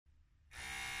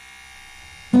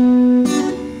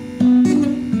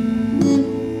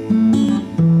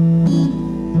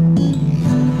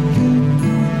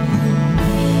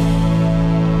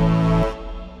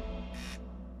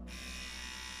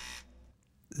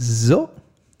So,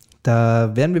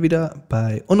 da wären wir wieder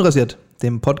bei Unrasiert,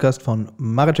 dem Podcast von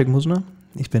Mareczek Musner.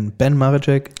 Ich bin Ben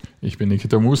Mareczek. Ich bin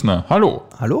Nikita Musner. Hallo.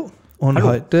 Hallo. Und Hallo.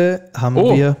 Heute haben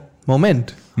wir,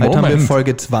 Moment, haben wir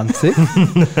Folge 20.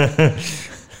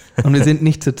 Und wir sind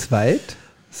nicht zu zweit,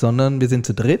 sondern wir sind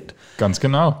zu dritt. Ganz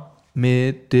genau.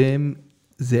 Mit dem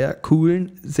sehr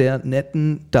coolen, sehr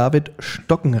netten David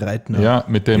Stockenreitner. Ja,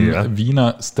 mit dem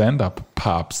Wiener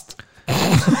Stand-Up-Papst.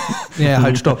 Ja,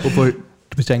 halt stopp, obwohl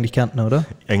du bist ja eigentlich Kärntner, oder?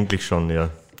 Eigentlich schon, ja.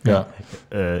 Ja.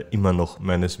 Immer noch,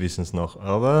 meines Wissens nach.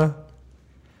 Aber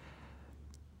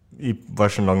ich war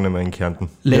schon lange nicht mehr in Kärnten.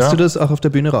 Lässt du das auch auf der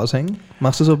Bühne raushängen?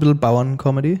 Machst du so ein bisschen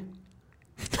Bauern-Comedy?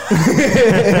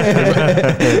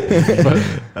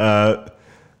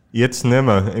 Jetzt nicht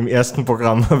mehr. Im ersten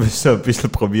Programm habe ich es ein bisschen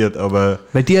probiert, aber...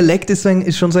 Weil Dialekt ist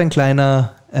schon so ein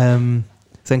kleiner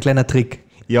Trick.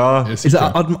 Ja, ist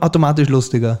automatisch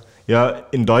lustiger. Ja,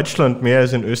 in Deutschland mehr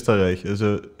als in Österreich.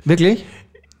 Also wirklich?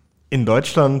 In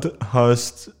Deutschland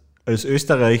hast als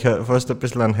Österreicher fast ein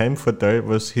bisschen einen Heimvorteil,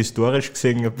 was historisch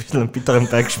gesehen ein bisschen einen bitteren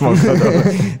Beigeschmack hat, aber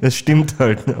das stimmt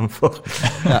halt einfach.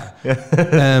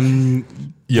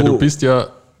 Ja, du bist ja,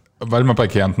 weil wir bei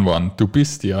Kärnten waren, du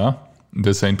bist ja,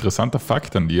 das ist ein interessanter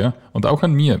Fakt an dir und auch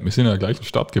an mir, wir sind in der gleichen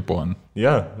Stadt geboren.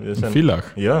 Ja, wir sind in Villach.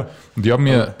 Ja. Und die haben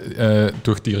mir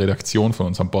durch die Redaktion von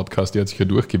unserem Podcast, die hat sich ja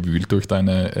durchgewühlt durch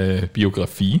deine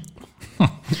Biografie.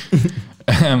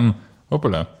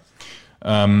 Hoppala.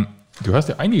 Du hast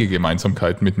ja einige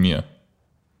Gemeinsamkeiten mit mir.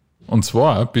 Und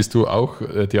zwar bist du auch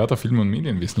Theater, Film und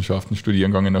Medienwissenschaften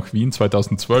studieren gegangen nach Wien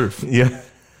 2012. Ja.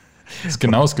 Das ist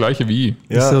genau das Gleiche wie ich.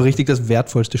 Das ist so richtig das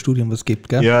wertvollste Studium, was es gibt,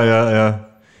 gell?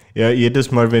 Ja,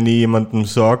 jedes Mal, wenn ich jemandem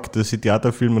sage, dass ich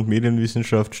Theater, Film und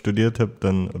Medienwissenschaft studiert habe,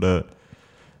 dann oder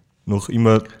noch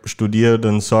immer studiere,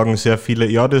 dann sagen sehr viele,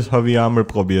 ja, das habe ich auch mal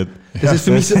probiert. Das ist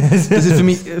für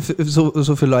mich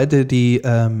so für Leute, die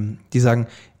sagen,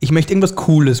 ich möchte irgendwas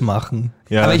Cooles machen,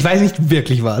 aber ich weiß nicht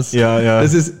wirklich was. Ja.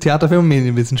 Das ist Theater, Film und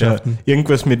Medienwissenschaften. Ja.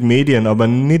 Irgendwas mit Medien, aber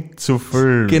nicht zu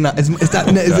viel. Genau, es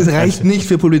reicht nicht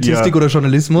für Publizistik oder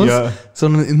Journalismus,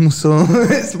 sondern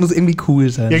es muss irgendwie cool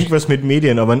sein. Irgendwas mit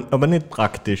Medien, aber nicht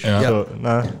praktisch. Ja. So,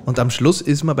 und am Schluss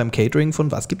ist man beim Catering von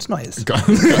Was gibt's Neues?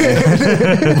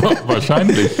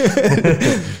 Wahrscheinlich.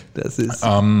 Das ist...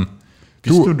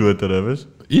 Bist du dort, oder was?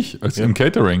 Ich? Im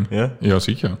Catering? Ja? Ja,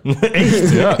 sicher.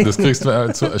 Echt? Ja, das kriegst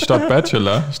du statt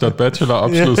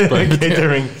Bachelor-Abschluss bei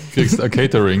Catering. Kriegst eine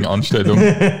Catering-Anstellung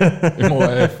im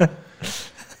ORF.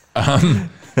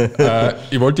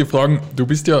 Ich wollte dich fragen, du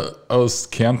bist ja aus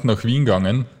Kärnten nach Wien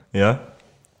gegangen. Ja.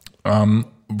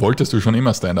 Wolltest du schon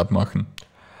immer Stand-up machen?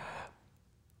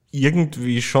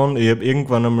 Irgendwie schon. Ich habe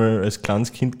irgendwann einmal als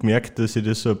kleines Kind gemerkt, dass ich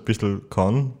das so ein bisschen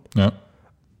kann. Ja.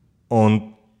 Und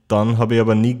dann habe ich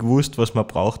aber nie gewusst, was man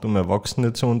braucht, um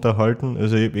Erwachsene zu unterhalten.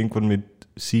 Also ich habe irgendwann mit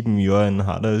 7 Jahren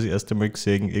Hader das erste Mal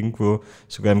gesehen, irgendwo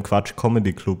sogar im Quatsch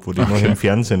Comedy Club, wo die noch im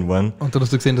Fernsehen waren. Und dann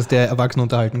hast du gesehen, dass der Erwachsene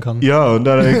unterhalten kann. Ja, und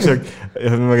dann habe ich gesagt, ich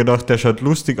habe mir gedacht, der schaut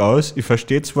lustig aus. Ich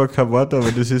verstehe zwar kein Wort,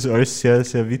 aber das ist alles sehr,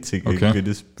 sehr witzig. Okay. Irgendwie.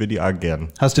 Das würde ich auch gern.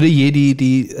 Hast du dir je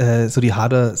die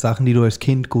Hader-Sachen, die du als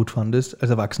Kind gut fandest,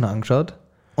 als Erwachsener angeschaut?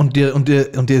 Und dir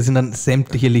sind dann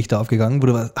sämtliche Lichter aufgegangen, wo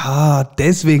du warst,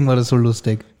 deswegen war das so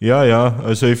lustig. Ja,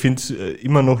 also ich finde es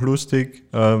immer noch lustig,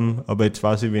 aber jetzt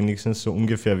weiß ich wenigstens so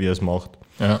ungefähr, wie er es macht.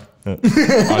 Ja.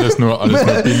 Alles nur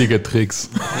billige Tricks.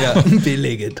 Ja,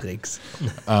 billige Tricks.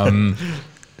 Das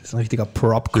ist ein richtiger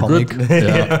Prop-Comic.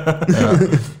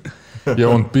 Ja,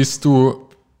 und bist du...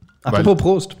 Apropos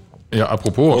Prost. Ja,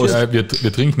 apropos, wir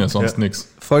trinken ja sonst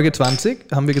nichts. Folge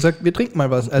 20 haben wir gesagt, wir trinken mal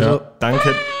was. Also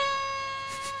Danke.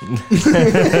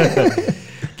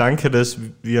 Danke, dass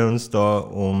wir uns da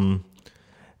um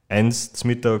 1 zum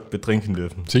Mittag betrinken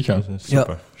dürfen. Sicher.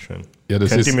 Super, schön. Ja,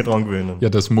 das Könnt ihr mit dran gewöhnen? Ja,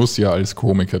 das muss ja als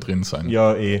Komiker drin sein.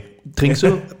 Ja, Trinkst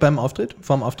du beim Auftritt?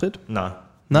 Vorm Auftritt? Nein,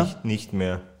 nicht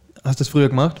mehr. Hast du das früher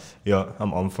gemacht? Ja,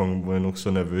 am Anfang, wo ich noch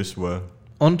so nervös war.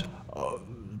 Und?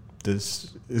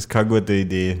 Das ist keine gute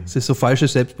Idee. Das ist so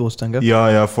falsches Selbstbewusstsein, gell?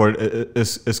 Ja, voll.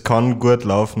 Es kann gut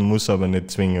laufen, muss aber nicht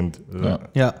zwingend.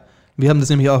 Ja. Wir haben das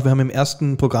nämlich auch, wir haben im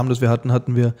ersten Programm, das wir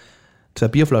hatten wir 2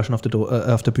 Bierflaschen auf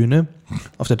der Bühne,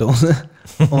 auf der Dose.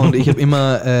 Und ich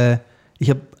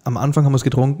habe am Anfang haben wir es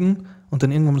getrunken und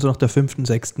dann irgendwann so nach der 5.,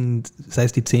 6., sei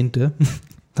es die 10.,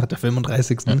 nach der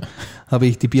 35. habe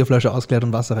ich die Bierflasche ausgeleert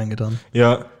und Wasser reingetan.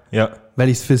 Ja. Weil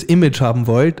ich es fürs Image haben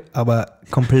wollte, aber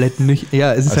komplett nicht.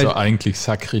 Ja, es ist also halt eigentlich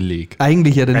Sakrileg.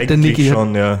 Eigentlich ja, der Niki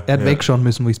schon, er hat wegschauen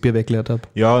müssen, wo ich das Bier weggeleert habe.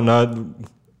 Ja,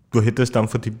 du hättest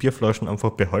einfach die Bierflaschen einfach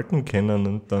behalten können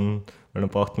und dann, weil dann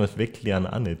braucht man es wegleeren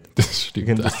auch nicht. Das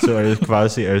stimmt. Das so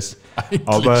quasi als.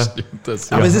 Aber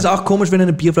es ist auch komisch, wenn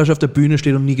eine Bierflasche auf der Bühne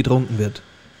steht und nie getrunken wird.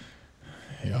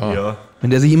 Ja. Wenn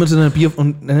der sich immer zu seinem Bier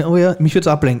und oh ja, mich würde es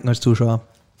ablenken als Zuschauer.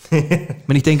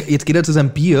 Wenn ich denke, jetzt geht er zu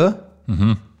seinem Bier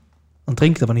und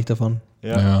trinkt aber nicht davon.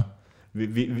 Ja.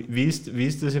 Wie ist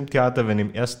das im Theater, wenn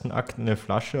im ersten Akt eine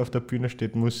Flasche auf der Bühne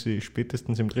steht, muss sie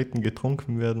spätestens im dritten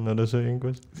getrunken werden oder so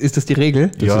irgendwas? Ist das die Regel?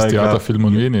 Das ist Theater, Film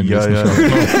und Medienwissenschaft.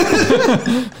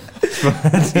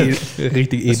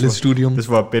 Richtig edles Studium. Das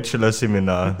war ein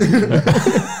Bachelor-Seminar.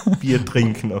 Bier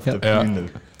trinken auf der Bühne.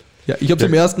 Ja, ich habe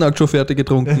im ersten Akt schon fertig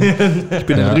getrunken. Ich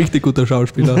bin ein richtig guter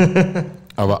Schauspieler.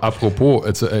 Aber apropos,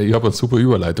 also, ich habe eine super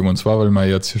Überleitung, und zwar, weil wir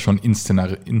jetzt schon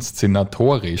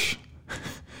inszenatorisch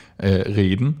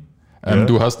reden.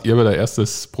 Du hast, ihr habt dein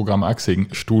erstes Programm auch gesehen,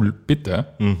 Stuhl bitte.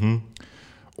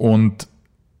 Und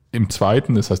im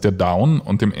zweiten, das heißt ja Down,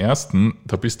 und im ersten,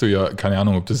 da bist du ja, keine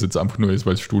Ahnung, ob das jetzt einfach nur ist,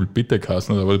 weil es Stuhl bitte heißt,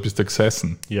 aber du bist ja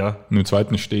gesessen. Ja. Und im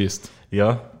zweiten stehst.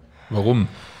 Ja. Warum?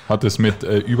 Hat es mit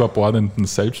überbordendem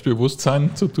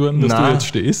Selbstbewusstsein zu tun, dass du jetzt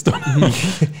stehst?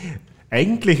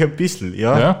 Eigentlich ein bisschen,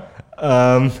 ja.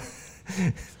 Weil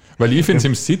ich finde es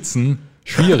im Sitzen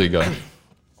schwieriger.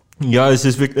 Ja, es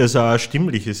ist wirklich, also auch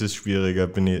stimmlich ist es schwieriger,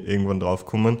 bin ich irgendwann drauf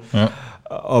gekommen. Ja.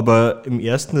 Aber im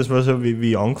ersten, das war so, wie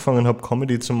ich angefangen habe,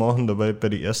 Comedy zu machen, da war ich bei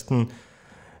den ersten,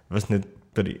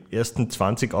 bei den ersten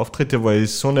 20 Auftritte war ich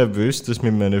so nervös, dass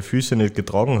mir meine Füße nicht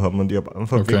getragen haben und ich habe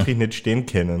einfach wirklich nicht stehen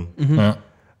können. Ja.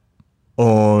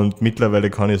 Und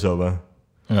mittlerweile kann ich es aber.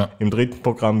 Ja. Im dritten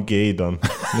Programm gehe ich dann.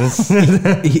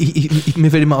 Mir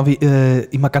fällt immer auf,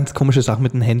 immer ganz komische Sachen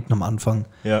mit den Händen am Anfang.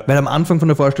 Ja. Weil am Anfang von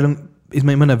der Vorstellung ist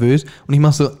man immer nervös und ich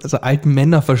mache so alten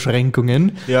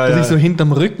Männerverschränkungen, dass ich so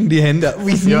hinterm Rücken die Hände, wie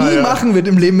ich es nie machen würde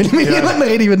im Leben, wenn ich mit jemandem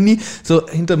rede, ich würde nie so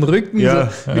hinterm Rücken,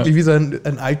 wirklich wie so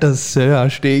ein alter Sir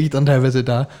stehe ich dann teilweise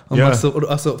da und mache so,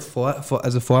 oder auch so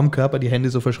vor dem Körper die Hände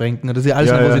so verschränken, das ist ja alles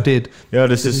Nervosität. Ja,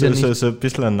 das ist so ein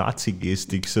bisschen eine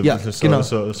Nazi-Gestik. So genau.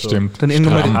 So stimmt. Dann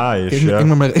irgendwann mal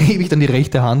hebe ich dann die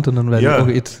rechte Hand und dann weiß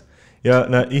ich, jetzt.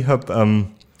 Ja, ich habe...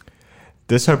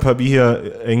 Deshalb habe ich ja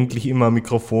eigentlich immer ein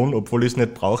Mikrofon, obwohl ich es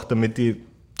nicht brauche, damit ich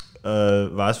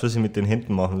weiß, was ich mit den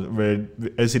Händen mache. Weil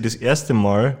als ich das erste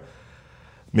Mal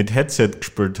mit Headset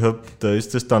gespielt habe, da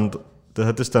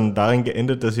hat es dann darin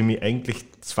geendet, dass ich mich eigentlich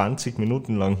 20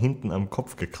 Minuten lang hinten am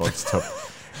Kopf gekratzt habe.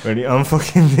 Weil ich einfach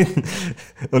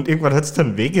und irgendwann hat es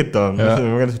dann wehgetan. Ja. Also ich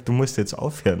habe gedacht, du musst jetzt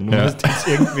aufhören.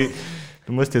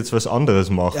 Du musst jetzt was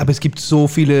anderes machen. Aber es gibt so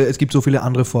viele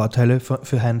andere Vorteile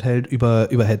für Handheld über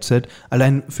Headset.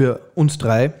 Allein für uns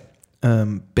drei,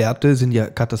 Bärte sind ja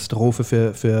Katastrophe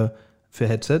für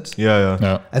Headsets.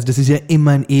 Ja. Also das ist ja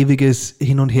immer ein ewiges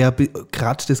Hin und Her,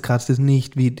 kratzt es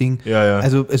nicht, wie Ding. Ja.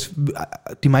 Also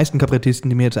die meisten Kabarettisten,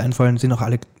 die mir jetzt einfallen, sind auch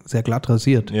alle sehr glatt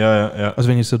rasiert. Ja. Also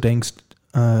wenn du so denkst...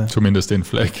 Zumindest den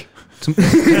Fleck.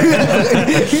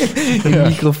 In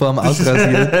Mikroform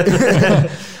ausrasiert.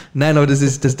 Nein, aber das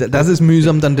ist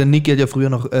mühsam. Dann der Nick hat ja früher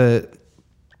noch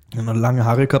lange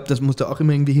Haare gehabt, das musste auch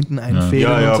immer irgendwie hinten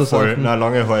einfädeln und so voll. Sachen. Na,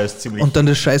 lange Haare ist ziemlich... Und dann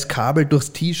das scheiß Kabel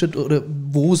durchs T-Shirt oder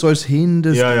wo soll es hin?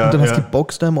 Und dann hast du die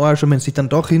Box da im Arsch und wenn es dich dann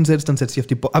doch hinsetzt, dann setzt dich auf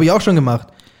die Box. Habe ich auch schon gemacht.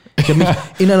 Ich habe mich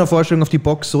in einer Vorstellung auf die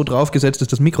Box so draufgesetzt, dass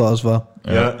das Mikro aus war.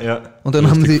 Ja. Und dann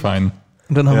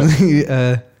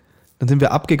dann sind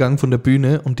wir abgegangen von der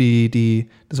Bühne und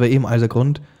das war eben Alser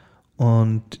Grund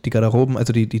und die Garderoben,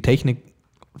 also die Technik,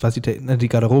 das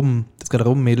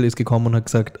Garderobenmädel ist gekommen und hat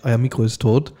gesagt, euer Mikro ist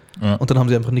tot. Ja. Und dann haben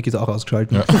sie einfach Nikis auch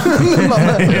ausgeschalten. Ja.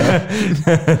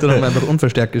 Dann haben wir einfach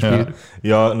unverstärkt gespielt.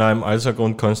 Ja, nein, im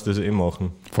Alsergrund kannst du das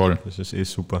machen. Voll. Das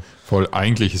ist super. Voll.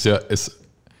 Eigentlich ist ja,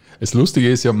 das Lustige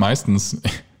ist ja meistens,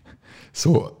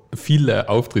 so viele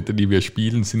Auftritte, die wir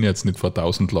spielen, sind jetzt nicht vor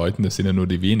 1000 Leuten, das sind ja nur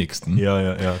die wenigsten.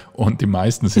 Ja. Und die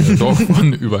meisten sind ja doch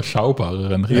von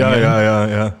überschaubareren Rennen.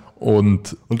 Ja.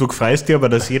 Und du freust dich aber,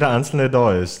 dass jeder Einzelne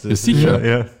da ist. Das ist sicher.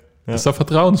 Ja. Das ist ein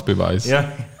Vertrauensbeweis. Ja.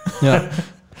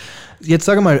 Jetzt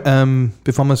sag mal,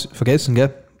 bevor wir es vergessen,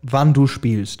 gell, wann du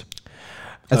spielst.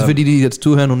 Also für die jetzt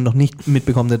zuhören und noch nicht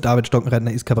mitbekommen, der David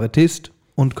Stockenreitner ist Kabarettist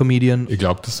und Comedian. Ich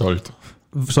glaube, das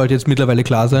sollte jetzt mittlerweile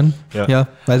klar sein. Ja,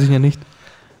 weiß ich ja nicht.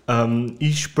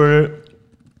 Ich spiele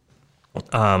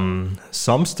am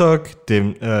Samstag,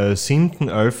 dem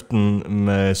 7.11.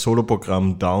 mein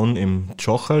Soloprogramm Down im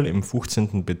Tschocherl im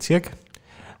 15. Bezirk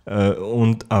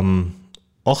und am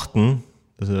 8.,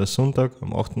 das ist der Sonntag,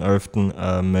 am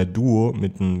 8.11. mein Duo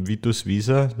mit dem Vitus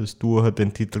Wieser. Das Duo hat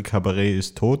den Titel Kabarett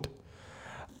ist tot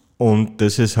und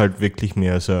das ist halt wirklich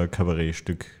mehr so ein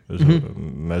Kabarettstück. Also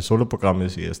mein Soloprogramm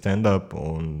ist eher Stand-up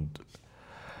und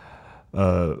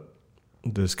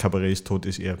das Kabarett ist tot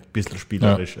ist eher ein bisschen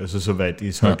spielerisch, also soweit ich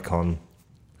es halt kann.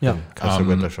 Ja. Kein so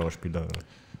guter Schauspieler.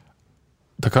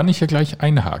 Da kann ich ja gleich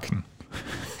einhaken.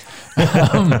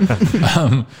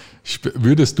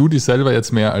 Würdest du dich selber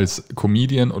jetzt mehr als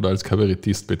Comedian oder als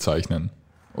Kabarettist bezeichnen?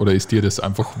 Oder ist dir das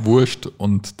einfach wurscht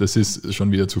und das ist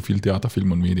schon wieder zu viel Theater,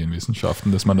 Film und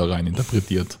Medienwissenschaften, dass man da rein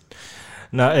interpretiert?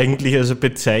 Na, eigentlich, also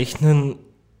bezeichnen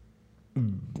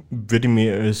würde ich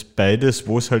mir als beides,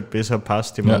 wo es halt besser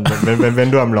passt. Ich meine, wenn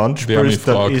du am Land spielst,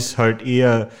 dann ist halt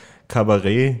eher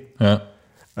Kabarett,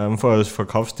 einfach aus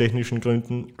verkaufstechnischen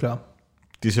Gründen. Klar.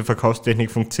 Diese Verkaufstechnik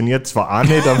funktioniert zwar auch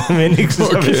nicht, aber wenigstens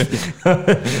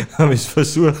habe ich es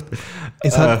versucht.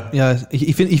 Es hat,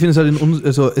 ich finde es halt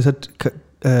es hat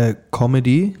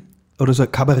Comedy oder so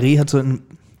Kabarett hat so ein,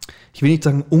 ich will nicht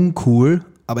sagen uncool,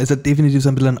 aber es hat definitiv so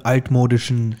ein bisschen einen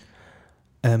altmodischen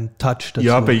Touch dazu.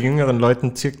 Ja, bei jüngeren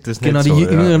Leuten zirkt das genau, nicht so. Genau,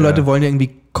 die jüngeren Leute wollen ja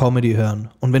irgendwie Comedy hören.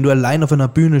 Und wenn du allein auf einer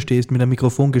Bühne stehst, mit einem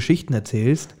Mikrofon Geschichten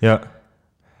erzählst,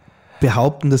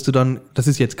 behaupten, dass du dann, das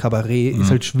ist jetzt Kabarett,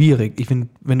 ist halt schwierig. Ich finde,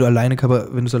 wenn du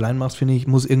es allein machst, finde ich,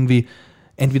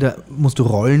 entweder musst du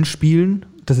Rollen spielen,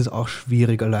 das ist auch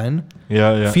schwierig allein.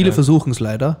 Viele versuchen es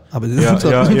leider, aber das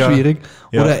ist schwierig.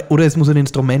 Oder es muss ein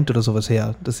Instrument oder sowas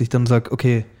her, dass ich dann sage,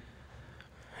 okay.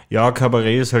 Ja,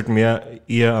 Kabarett ist halt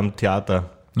eher am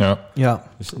Theater. Ja.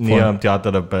 Ist näher am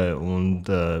Theater dabei. Und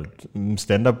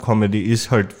Stand-up-Comedy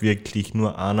ist halt wirklich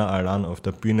nur einer allein auf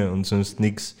der Bühne und sonst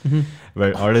nichts.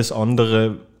 Weil alles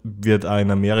andere wird auch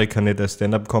in Amerika nicht als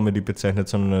Stand-up-Comedy bezeichnet,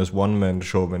 sondern als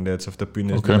One-Man-Show, wenn der jetzt auf der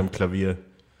Bühne ist mit einem Klavier.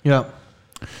 Ja.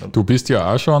 Du bist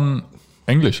ja auch schon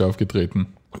Englisch aufgetreten.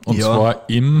 Und zwar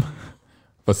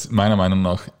was meiner Meinung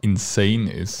nach insane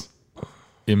ist,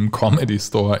 im Comedy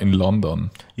Store in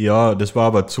London. Ja, das war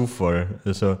aber Zufall.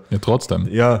 Also, ja, trotzdem.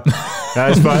 Ja,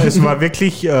 es war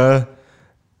wirklich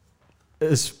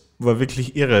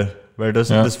irre, weil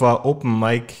das war Open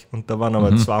Mic und da waren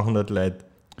aber 200 Leute.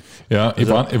 Ja,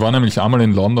 also, ich war nämlich einmal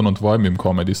in London und war im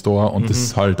Comedy Store und das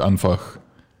ist halt einfach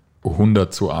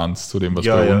 100:1 zu dem, was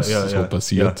bei uns so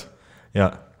passiert.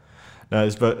 Ja. Na,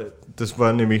 das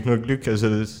war nämlich nur Glück. Also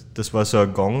das war so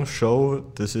eine Gong-Show,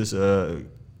 das ist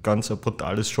ganz ein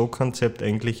brutales Showkonzept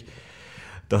eigentlich.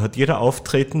 Da hat jeder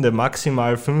Auftretende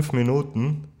maximal 5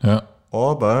 Minuten,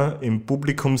 aber im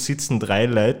Publikum sitzen 3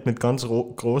 Leute mit ganz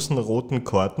großen roten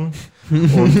Karten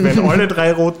und wenn alle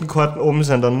 3 roten Karten oben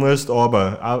sind, dann musst du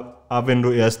aber, auch wenn du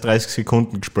erst 30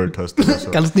 Sekunden gespielt hast. Oder so.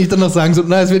 Kannst nicht danach sagen, so,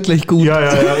 nein, es wird gleich gut.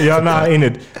 Ja, nein, eh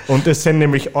nicht. Und es sind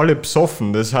nämlich alle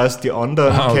besoffen, das heißt, die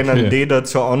anderen können die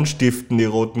dazu anstiften, die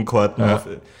roten Karten auf.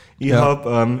 Ich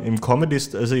habe im Comedy,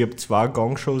 also ich habe 2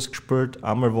 Gangshows gespielt,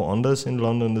 einmal woanders in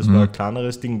London, das war ein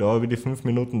kleineres Ding, da habe ich die 5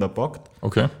 Minuten da gepackt.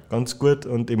 Okay. Ganz gut.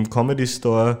 Und im Comedy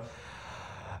Store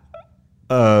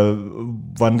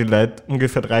waren die Leute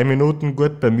ungefähr 3 Minuten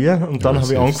gut bei mir und dann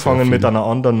habe ich angefangen mit einer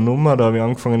anderen Nummer, da habe ich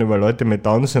angefangen über Leute mit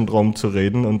Down-Syndrom zu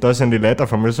reden und da sind die Leute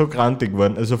auf einmal so grantig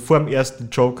geworden, also vor dem ersten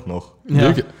Joke noch.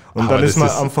 Ja. Und dann ist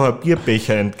mir einfach ein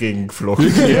Bierbecher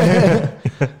entgegengeflogen.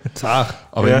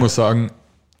 Aber ich muss sagen,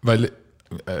 weil ich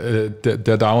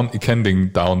kenne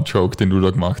den Down-Joke, den du da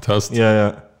gemacht hast,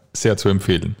 sehr zu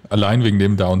empfehlen. Allein wegen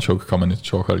dem Down-Joke kann man ins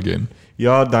Jochal gehen.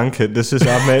 Ja, danke. Das ist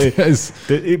auch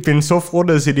ich bin so froh,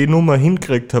 dass ich die Nummer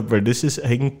hingekriegt habe, weil das ist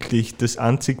eigentlich die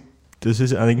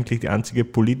einzige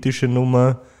politische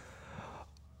Nummer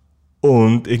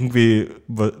und irgendwie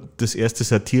das erste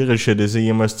satirische, das ich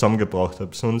jemals zusammengebracht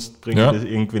habe. Sonst bringe ich das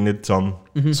irgendwie nicht zusammen.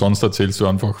 Sonst erzählst du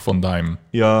einfach von deinem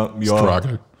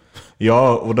Struggle.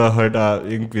 Ja, oder halt auch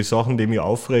irgendwie Sachen, die mich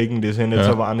aufregen, die sind jetzt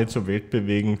aber auch nicht so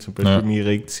weltbewegend. Zum Beispiel mich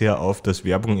regt sehr auf, dass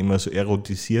Werbung immer so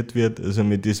erotisiert wird. Also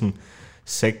mit diesem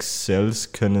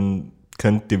Sex-Sales könnte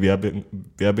die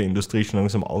Werbeindustrie schon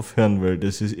langsam aufhören, weil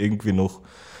das ist irgendwie noch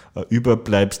ein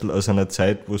Überbleibsel aus einer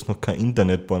Zeit, wo es noch keine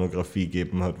Internetpornografie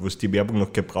gegeben hat, wo es die Werbung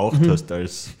noch gebraucht hast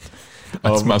als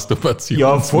Masturbation.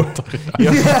 Ja, voll.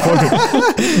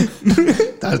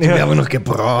 Da hast du die Werbung noch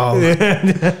gebraucht.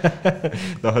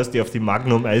 Da hast du auf die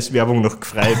Magnum-Eis-Werbung noch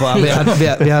gefreut. Boah,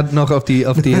 wer hat noch auf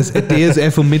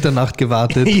DSF um Mitternacht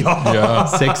gewartet? Ja.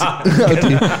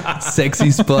 Die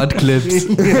sexy Sportclips.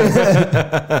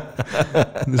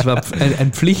 Das war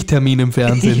ein Pflichttermin im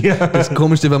Fernsehen. Ja. Das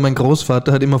Komischste war, mein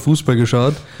Großvater hat immer Fußball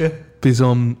geschaut. Bis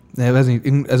weiß nicht,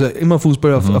 also immer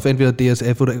Fußball auf entweder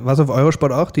DSF oder was auf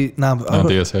Eurosport auch?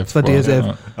 DSF. Das war DSF.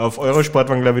 Ja. Auf Eurosport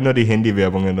waren, glaube ich, nur die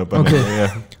Handywerbungen dabei. Okay.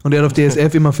 Ja. Und er hat auf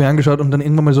DSF immer ferngeschaut und dann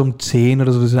irgendwann mal so um 10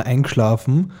 oder so ist er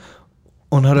eingeschlafen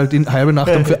und hat halt die halbe Nacht,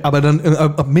 aber dann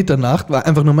ab Mitternacht war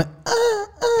einfach nur mal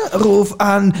Ruf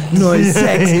an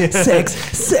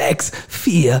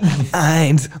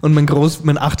 066641 und mein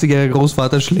 80-jähriger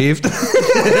Großvater schläft.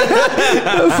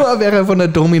 Bevor er von der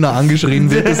Domina angeschrien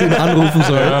wird, dass er ihn anrufen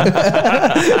soll.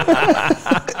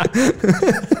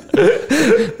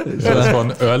 Das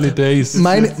waren Early Days.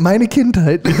 Meine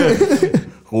Kindheit.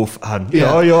 Ruf an.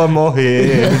 Ja, mach ich.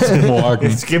 Morgen.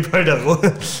 Es gibt halt eine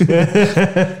Ruhe.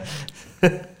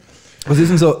 Was ist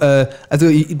denn so, also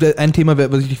ein Thema,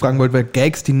 was ich dich fragen wollte, wäre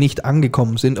Gags, die nicht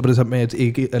angekommen sind, aber das hat man jetzt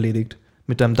erledigt.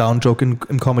 Mit deinem Down-Joke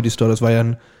im Comedy Store. Das war ja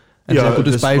ein sehr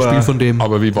gutes Beispiel von dem.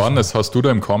 Aber wie war denn das? Hast du da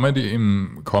im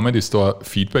Comedy Store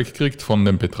Feedback gekriegt von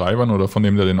den Betreibern oder von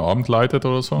dem, der den Abend leitet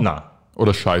oder so? Nein.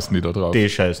 Oder scheißen die da drauf? Die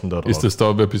scheißen da drauf. Ist das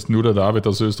da, wer bist du der David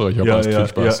aus Österreich? Viel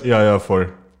Spaß. Ja,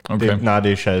 voll. Okay.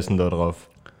 Die scheißen da drauf.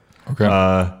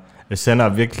 Okay. Es sind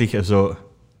auch wirklich, also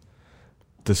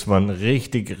das waren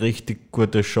richtig, richtig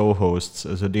gute Showhosts.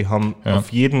 Also die haben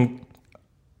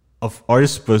auf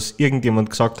alles, was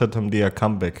irgendjemand gesagt hat, haben die ein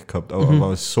Comeback gehabt. Aber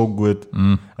war so gut.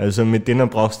 Also mit denen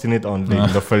brauchst du dich nicht anlegen.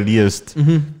 Da verlierst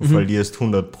du verlierst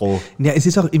 100 Pro. Ja, es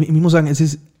ist auch, ich muss sagen,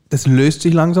 das löst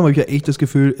sich langsam, habe ich ja echt das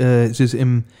Gefühl, es ist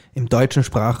im deutschen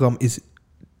Sprachraum ist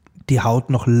die Haut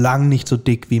noch lang nicht so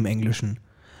dick wie im Englischen.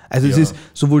 Also es ist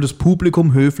sowohl das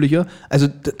Publikum höflicher, also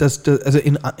also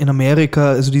in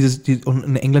Amerika, also und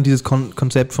in England dieses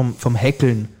Konzept vom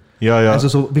Häkeln. Ja. Also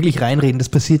so wirklich reinreden, das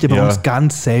passiert ja bei uns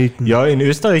ganz selten. Ja, in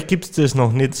Österreich gibt es das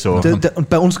noch nicht so. Und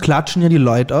bei uns klatschen ja die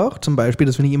Leute auch, zum Beispiel,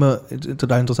 das finde ich immer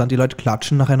total interessant, die Leute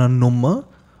klatschen nach einer Nummer,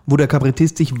 wo der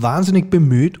Kabarettist sich wahnsinnig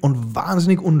bemüht und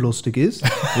wahnsinnig unlustig ist,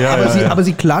 aber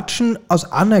sie klatschen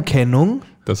aus Anerkennung,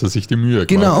 dass er sich die Mühe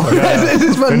gemacht hat.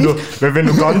 Genau. Wenn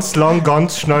du ganz lang,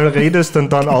 ganz schnell redest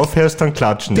und dann aufhörst, dann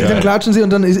klatschen die. Dann klatschen sie und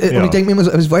dann und ich denke mir immer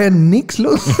so, aber es war ja nichts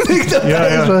lustig.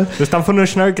 Das ist einfach nur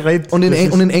schnell geredet. Und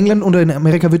in England oder in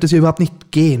Amerika wird das ja überhaupt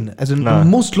nicht gehen. Also du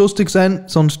musst lustig sein,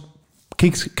 sonst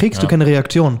kriegst du keine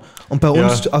Reaktion. Und bei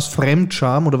uns aus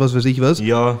Fremdscham oder was weiß ich was,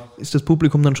 ist das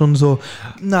Publikum dann schon so,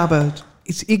 na, aber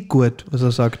ist gut, was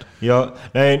er sagt. Ja,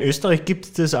 in Österreich gibt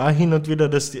es das auch hin und wieder,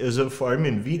 also vor allem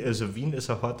in Wien, also Wien ist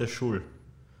eine harte Schule.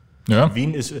 Ja.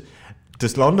 Wien ist,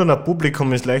 das Londoner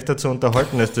Publikum ist leichter zu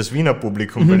unterhalten als das Wiener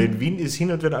Publikum, weil in Wien ist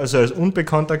hin und wieder, also als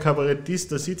unbekannter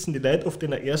Kabarettist, da sitzen die Leute oft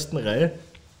in der ersten Reihe,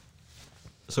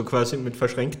 so quasi mit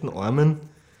verschränkten Armen.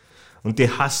 Und die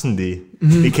hassen die.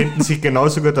 Die könnten sich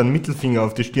genauso gut einen Mittelfinger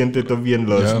auf die Stirn tätowieren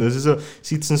lassen. Ja. Das ist so,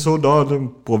 sitzen so da,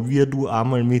 dann probier du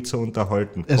einmal mit zu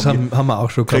unterhalten. Das haben wir auch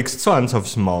schon gehabt. Kriegst so eins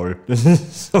aufs Maul. Das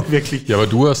ist so wirklich. Ja, aber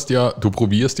du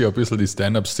probierst ja ein bisschen die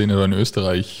Stand-Up-Szene da in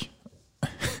Österreich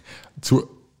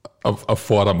auf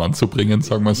Vordermann zu bringen,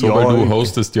 sagen wir so, weil du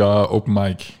hostest ja Open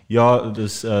Mic. Ja,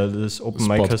 das Open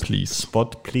Mic heißt Please. Spot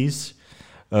Please.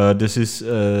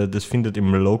 Das findet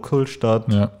im Local statt.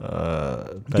 Ja.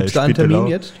 Gibt es da einen Termin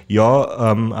jetzt? Ja,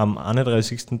 am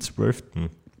 31.12.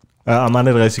 Am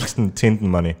 31.10.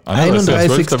 meine ich.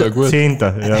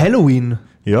 31.10. Ja. Halloween.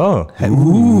 Ja.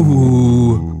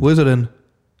 Wo ist er denn?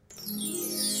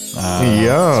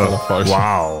 Ja. Das war falsch.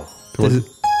 Wow.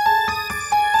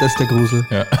 Das ist der Grusel.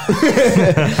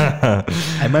 Ja.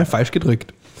 Einmal falsch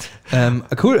gedrückt.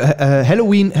 Cool.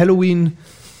 Halloween.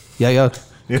 Ja.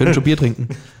 Können schon Bier trinken.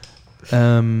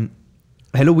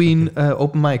 Halloween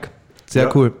Open Mic.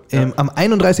 Sehr cool. Am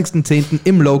 31.10.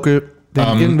 im Local,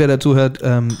 wenn irgendwer dazuhört,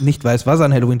 nicht weiß, was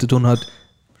an Halloween zu tun hat,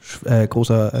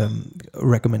 großer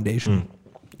Recommendation.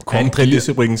 Eintritt ist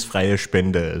übrigens freie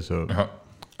Spende.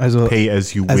 Also pay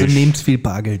as you wish. Also nehmt viel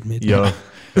Bargeld mit. Ja.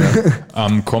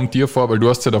 Kommt dir vor, weil du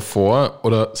hast ja davor,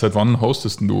 oder seit wann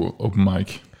hostest du Open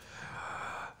Mic?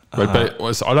 Weil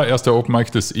das allererste Open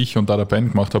Mic, das ich und da der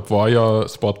Band gemacht habe, war ja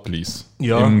Spot Please.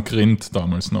 Ja. Im Grind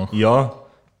damals noch. Ja,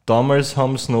 damals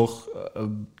haben es noch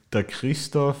der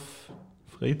Christoph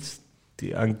Fritz,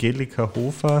 die Angelika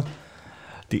Hofer,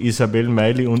 die Isabel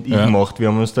Meili und ich gemacht. Wir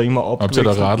haben uns da immer abgewechselt.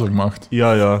 Habt ihr da Radl gemacht?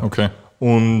 Ja. Okay.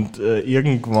 Und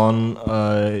irgendwann,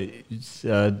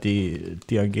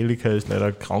 die Angelika ist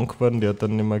leider krank geworden, die hat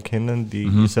dann nicht mehr kennen.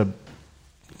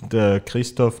 Der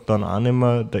Christoph dann auch nicht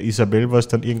mehr, der Isabel war es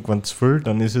dann irgendwann zu viel,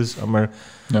 dann ist es einmal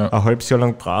ein halbes Jahr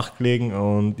lang brach gelegen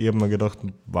und ich habe mir gedacht,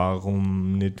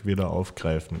 warum nicht wieder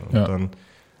aufgreifen? Und dann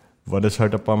war das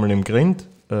halt ein paar Mal im Grind,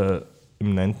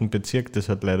 im 9. Bezirk, das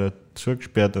hat leider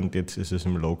zugesperrt und jetzt ist es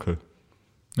im Local.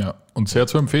 Ja, und sehr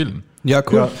zu empfehlen. Ja,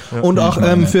 cool. Ja. Und auch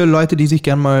für Leute, die sich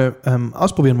gerne mal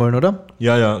ausprobieren wollen, oder?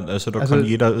 Ja, also kann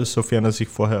jeder, sofern er sich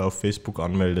vorher auf Facebook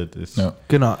anmeldet, ist. Ja.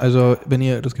 Genau, also wenn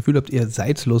ihr das Gefühl habt, ihr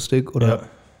seid lustig oder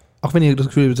auch wenn ihr das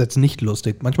Gefühl habt, ihr seid nicht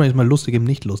lustig. Manchmal ist mal lustig im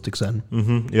nicht lustig sein.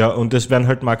 Ja, und es werden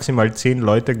halt maximal 10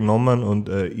 Leute genommen und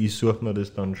ich suche mir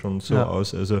das dann schon so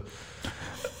aus. Also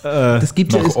das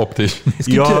gibt noch optisch.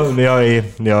 Ja. Mehr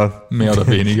oder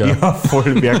weniger. Ja,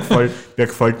 voll. Wer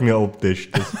gefällt mir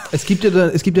optisch? Es gibt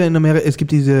ja in Amerika,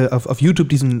 auf YouTube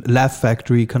diesen Laugh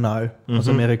Factory Kanal aus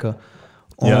Amerika.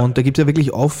 Und da gibt es ja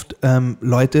wirklich oft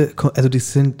Leute, also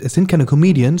es sind keine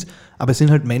Comedians, aber es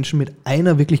sind halt Menschen mit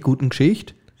einer wirklich guten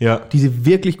Geschichte, die sie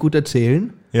wirklich gut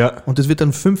erzählen. Ja. Und das wird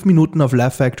dann 5 Minuten auf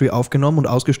Laugh Factory aufgenommen und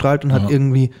ausgestrahlt und hat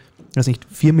irgendwie, weiß nicht,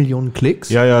 4 Millionen Klicks.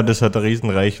 Ja, das hat eine riesen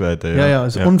Reichweite. Ja,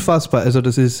 ist unfassbar. Also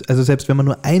das ist, also selbst wenn man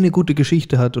nur eine gute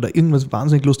Geschichte hat oder irgendwas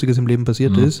wahnsinnig Lustiges im Leben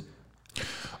passiert ist.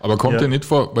 Aber kommt dir nicht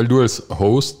vor, weil du als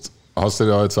Host hast du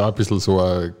ja jetzt auch ein bisschen so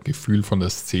ein Gefühl von der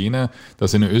Szene,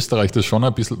 dass in Österreich das schon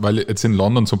ein bisschen, weil jetzt in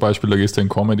London zum Beispiel, da gehst du in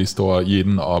den Comedy Store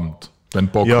jeden Abend. Wenn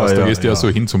du Bock hast, da gehst du ja so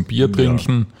hin zum Bier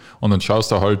trinken und dann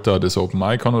schaust du halt da das Open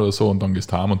Mic an oder so und dann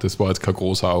gehst du heim und das war jetzt kein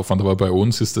großer Aufwand. Aber bei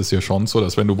uns ist das ja schon so,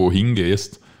 dass wenn du wohin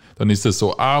gehst, dann ist es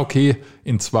so, okay,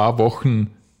 in 2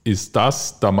 Wochen ist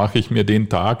das, da mache ich mir den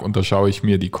Tag und da schaue ich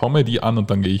mir die Comedy an und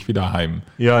dann gehe ich wieder heim.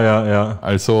 Ja.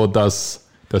 Also, dass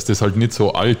das halt nicht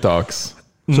so alltags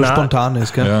so spontan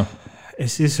ist, gell? Ja.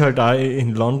 Es ist halt auch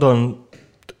in London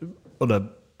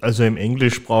oder also im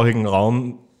englischsprachigen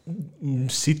Raum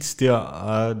sitzt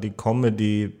ja die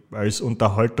Comedy als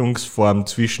Unterhaltungsform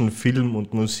zwischen Film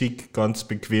und Musik ganz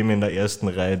bequem in der ersten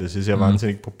Reihe. Das ist ja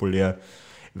wahnsinnig populär.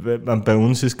 Bei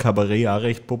uns ist Kabarett auch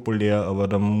recht populär, aber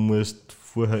da musst du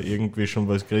vorher irgendwie schon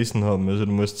was gerissen haben. Also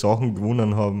du musst Sachen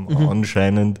gewonnen haben,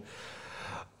 anscheinend.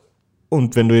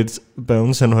 Und wenn du jetzt, bei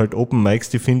uns sind halt Open Mics,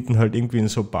 die finden halt irgendwie in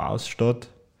so Bars statt.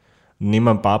 Neben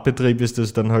einem Barbetrieb ist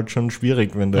das dann halt schon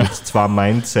schwierig, wenn da jetzt 2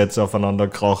 Mindsets aufeinander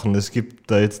krachen. Es gibt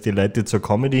da jetzt die Leute, die zur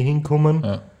Comedy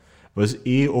hinkommen, was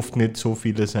oft nicht so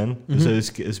viele sind. Also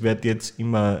es wird jetzt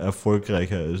immer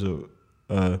erfolgreicher. Also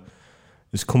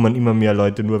es kommen immer mehr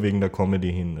Leute nur wegen der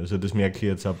Comedy hin. Also das merke ich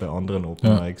jetzt auch bei anderen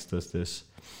Open Mics, dass das...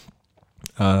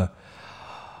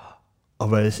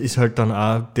 aber es ist halt dann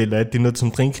auch, die Leute, die nur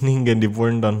zum Trinken hingehen, die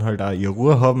wollen dann halt auch ihre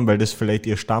Ruhe haben, weil das vielleicht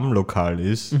ihr Stammlokal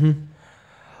ist.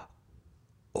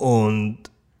 Und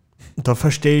da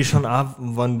verstehe ich schon auch,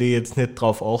 wenn die jetzt nicht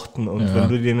drauf achten und wenn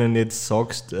du denen jetzt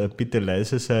sagst, bitte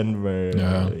leise sein,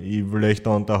 weil ich will euch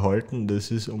da unterhalten, das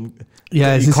ist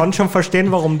ich kann schon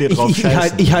verstehen, warum die drauf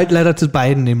scheißen. Ich halte leider zu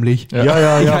beiden nämlich. Ich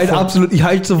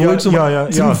halte sowohl zum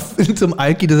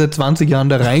Alki, der seit 20 Jahren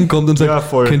da reinkommt und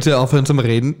sagt, könnt ihr aufhören zum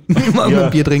Reden, mal ein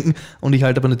Bier trinken, und ich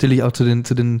halte aber natürlich auch zu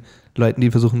den Leuten,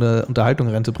 die versuchen, da Unterhaltung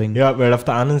reinzubringen. Ja, weil auf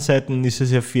der anderen Seite ist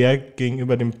es ja fair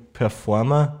gegenüber dem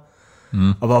Performer,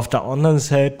 aber auf der anderen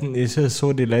Seite ist es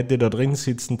so, die Leute, die da drin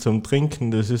sitzen zum Trinken,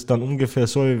 das ist dann ungefähr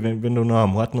so, wenn du nach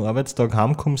einem harten Arbeitstag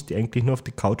heimkommst, die eigentlich nur auf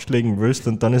die Couch legen willst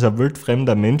und dann ist ein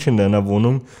wildfremder Mensch in deiner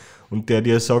Wohnung und der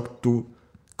dir sagt, du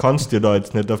kannst dir da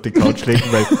jetzt nicht auf die Couch legen,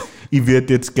 weil ich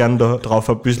würde jetzt gern da drauf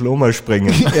ein bisschen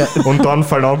umspringen. Und dann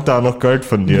verlangt er auch noch Geld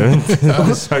von dir. Das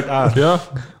ist halt auch.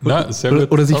 Sehr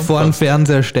gut. Oder sich vor den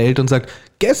Fernseher stellt und sagt,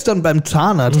 gestern beim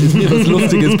Zahnarzt ist mir was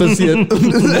Lustiges passiert.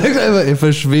 Und du sagst einfach,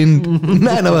 verschwind.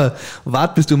 Nein, aber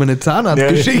wart, bis du meine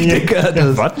Zahnarztgeschichte gehört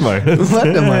hast. Warte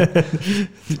mal.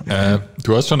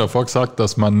 Du hast schon davor gesagt,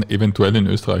 dass man eventuell in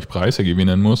Österreich Preise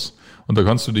gewinnen muss. Und da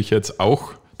kannst du dich jetzt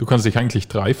auch... Du kannst dich eigentlich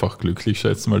dreifach glücklich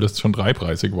schätzen, weil du hast schon 3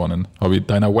 Preise gewonnen. Habe ich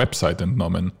deiner Website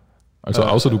entnommen. Also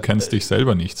außer du kennst dich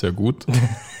selber nicht sehr gut.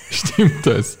 Stimmt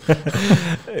das?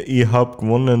 Ich habe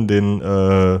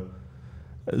gewonnen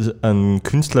einen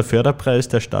Künstlerförderpreis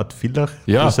der Stadt Villach.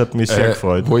 Ja, das hat mich sehr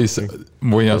gefreut. Wo ist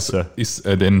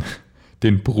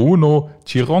den Bruno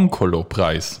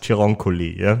Gironcolo-Preis.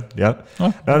 Gironcoli, ja. Ja,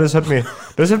 das hat mich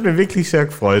wirklich sehr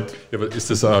gefreut. Ja, aber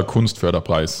ist das ein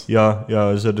Kunstförderpreis? Ja,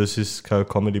 also das ist kein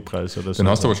Comedy-Preis oder so. Den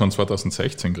hast du aber schon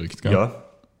 2016 gekriegt, gell? Ja.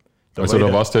 Also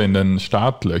da warst du ja in den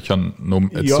Startlöchern,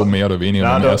 so mehr oder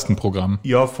weniger im ersten Programm.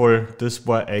 Ja, voll. Das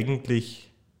war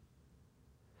eigentlich,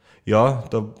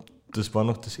 das war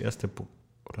noch das erste Programm.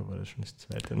 Oder war das schon das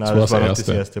zweite? Nein, das war noch das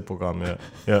erste Programm,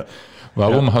 ja.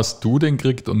 Warum hast du den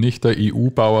gekriegt und nicht der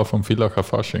EU-Bauer vom Villacher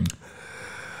Fasching?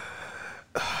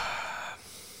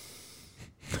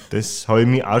 Das habe ich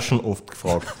mich auch schon oft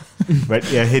gefragt, weil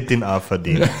er hätte ihn auch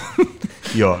verdient.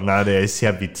 Der ist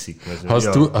sehr witzig.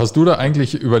 Also, hast du da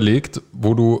eigentlich überlegt,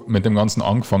 wo du mit dem Ganzen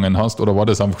angefangen hast, oder war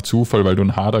das einfach Zufall, weil du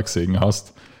einen Hader gesehen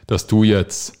hast, dass du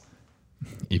jetzt,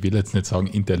 ich will jetzt nicht sagen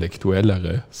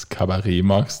intellektuelleres Kabarett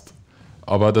machst,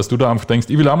 aber dass du da einfach denkst,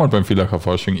 ich will auch mal beim Villacher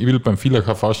Fasching, ich will beim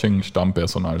Villacher Fasching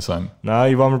Stammpersonal sein.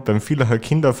 Nein, ich war mal beim Villacher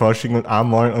Kinderfasching und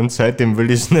einmal und seitdem will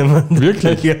ich es nicht mehr.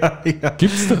 Wirklich? Ja.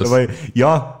 Gibt's das? So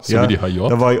wie die HJ?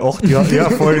 Da war ich 8 Jahre, ja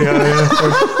voll.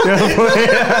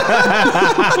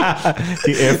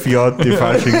 Die FJ, die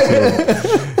Faschingsjugend.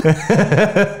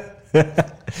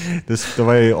 Da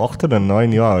war ich 8 oder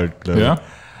 9 Jahre alt, glaube ich.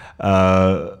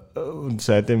 Ja. Und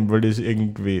seitdem wollte ich es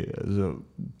irgendwie, also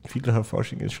Villacher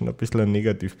Fasching ist schon ein bisschen ein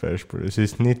Negativbeispiel. Es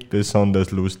ist nicht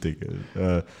besonders lustig.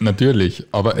 Natürlich,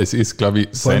 aber es ist, glaube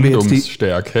ich, Wollen wir jetzt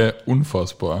Sendungsstärke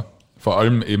unfassbar. Vor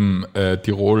allem eben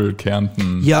Tirol,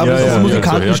 Kärnten. Ja, aber Ja, das ist ja,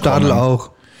 Musikantenstadel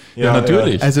auch. Ja,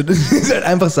 natürlich. Also das ist halt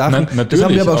einfach Sachen, das Natürlich,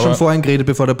 haben wir aber auch schon aber- vorhin geredet,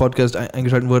 bevor der Podcast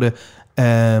eingeschaltet wurde.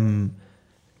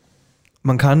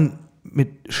 Man kann mit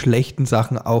schlechten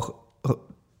Sachen auch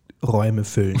Räume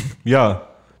füllen. Ja,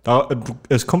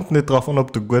 es kommt nicht drauf an,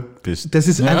 ob du gut bist. Das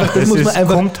ist einfach, das muss man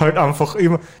einfach... kommt halt einfach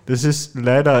immer, das ist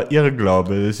leider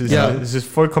Irrglaube. Es ist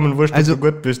vollkommen wurscht, Also- ob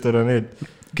du gut bist oder nicht.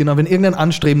 Genau, wenn irgendein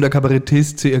anstrebender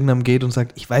Kabarettist zu irgendeinem geht und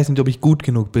sagt, ich weiß nicht, ob ich gut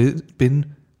genug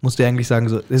bin, muss der eigentlich sagen,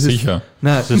 so, das Sicher. ist...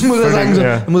 Na, Das ist muss er völlig- sagen, so,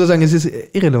 ja. muss er sagen, es ist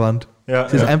irrelevant. Ja,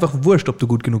 Es ist ja. einfach wurscht, ob du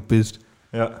gut genug bist.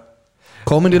 Ja.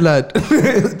 Kommen die Leute?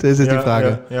 Das ist die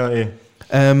Frage. Ja, eh.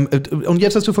 Und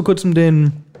jetzt hast du vor kurzem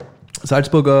den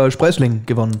Salzburger Sprössling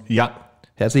gewonnen. Ja,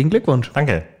 Herzlichen Glückwunsch.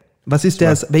 danke. Was ist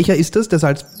der? Welcher ist das? Der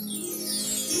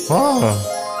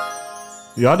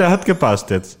Ja, der hat gepasst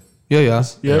jetzt. Ja. Ja.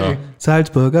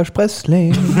 Salzburger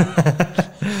Sprössling.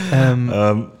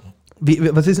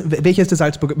 Welcher ist der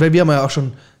Salzburger? Weil wir haben ja auch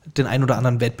schon den ein oder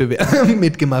anderen Wettbewerb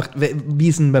mitgemacht. Wie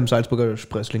ist denn beim Salzburger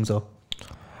Sprössling so?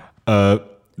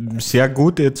 Sehr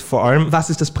gut, jetzt vor allem Was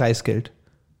ist das Preisgeld?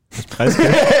 das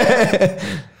Preisgeld.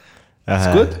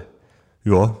 Ist gut?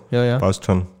 Ja, Ja. passt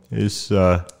schon. Ist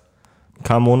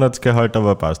kein Monatsgehalt,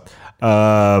 aber passt.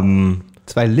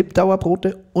 2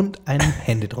 Liptauerbrote und ein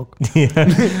Händedruck.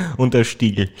 Und der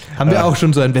Stiegel. Haben wir auch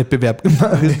schon so einen Wettbewerb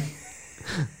gemacht.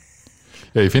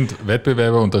 Ja, ich finde,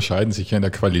 Wettbewerbe unterscheiden sich ja in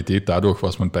der Qualität dadurch,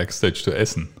 was man Backstage zu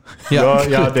essen.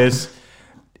 Ja, das.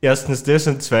 Erstens das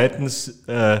und zweitens,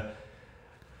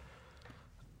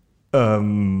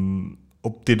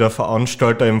 ob dir der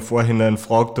Veranstalter im Vorhinein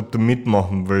fragt, ob du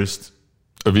mitmachen willst.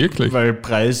 Wirklich? Weil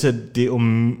Preise, die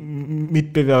um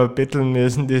Mitbewerber betteln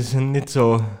müssen, die sind nicht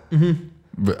so.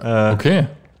 Okay,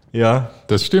 Ja,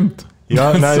 das stimmt.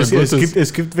 ja, Das nein, ist ein gutes-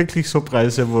 es gibt wirklich so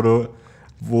Preise,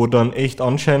 wo dann echt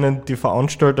anscheinend die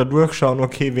Veranstalter durchschauen,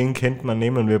 okay, wen könnte man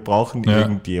nehmen, wir brauchen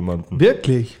irgendjemanden.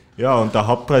 Wirklich? Ja, und der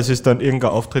Hauptpreis ist dann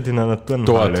irgendein Auftritt in einer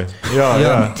Turnhalle.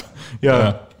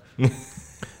 Ja.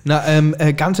 Na,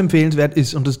 ganz empfehlenswert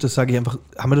ist, und das sage ich einfach,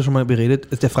 haben wir das schon mal beredet,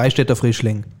 ist der Freistädter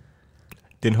Frischling.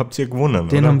 Den habt ihr gewonnen,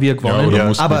 Den oder? haben wir Ja, gewonnen. aber du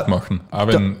musst aber mitmachen.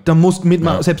 Aber da musst du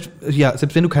mitmachen, Ja.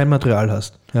 selbst wenn du kein Material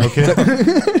hast. Ja. Okay.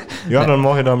 Ja, dann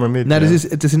mache ich da mal mit. Nein, ja.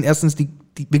 das sind erstens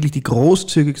wirklich die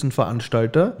großzügigsten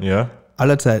Veranstalter Ja.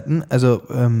 aller Zeiten. Also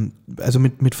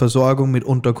mit Versorgung, mit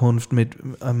Unterkunft, mit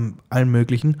allem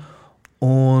Möglichen.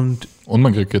 Und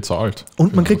man kriegt gezahlt.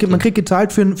 man kriegt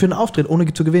gezahlt für einen Auftritt,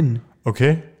 ohne zu gewinnen.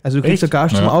 Okay. Also du kriegst Echt? eine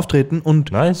Gage zum Ja. Auftreten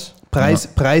und Nice.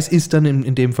 Preis ist dann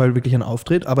in dem Fall wirklich ein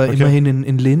Auftritt, aber Okay. immerhin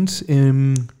in Linz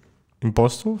im Im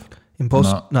Post.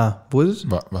 Na. Wo ist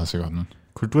es? Weiß ich gar nicht.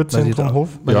 Kulturzentrum Weiß ich Hof?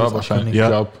 Weiß ich Ja, jetzt auch wahrscheinlich. nicht. Ich Ja.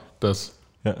 glaube, das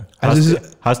Ja. Also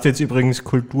Hast jetzt übrigens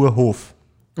Kulturhof.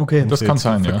 Okay. Das kann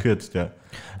sein, ja. verkürzt, ja.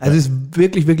 Also es ist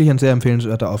wirklich, wirklich ein sehr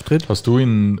empfehlenswerter Auftritt. Hast du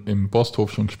im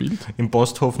Posthof schon gespielt? Im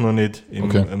Posthof noch nicht,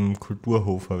 Okay. im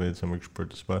Kulturhof habe ich jetzt einmal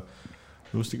gespielt. Das war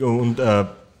lustig. Und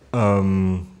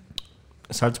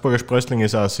Salzburger Sprössling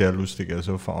ist auch sehr lustig.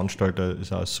 Also Veranstalter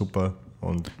ist auch super.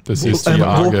 Und Das ist die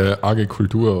arge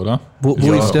Kultur, oder? Wo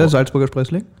Ja. ist der Salzburger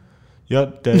Sprössling? ja,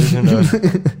 der ist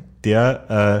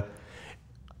der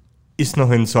ist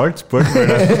noch in Salzburg,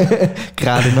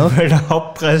 Gerade noch. weil der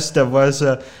Hauptpreis,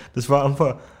 das war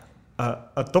einfach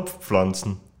ein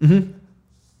Topfpflanzen.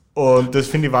 Und das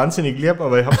finde ich wahnsinnig lieb,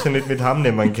 aber ich habe sie nicht mit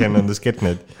heimnehmen können, das geht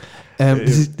nicht. Das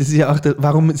ist ja auch,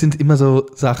 warum sind immer so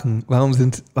Sachen?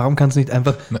 Warum kann es nicht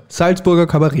einfach Salzburger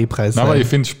Kabarettpreis Na, sein? aber ich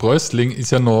finde, Sprössling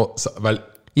ist ja noch, weil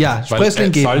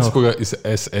Sprössling geht noch. Salzburger ist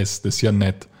SS, das ist ja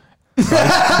nett.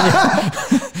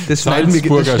 Das schneiden wir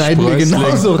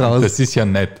genauso raus. Das ist ja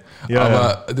nett. Ja,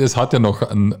 aber das hat ja noch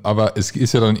aber es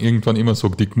ist ja dann irgendwann immer so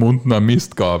die gemundene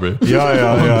Mistgabel.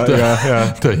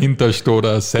 Ja. Dahinter steht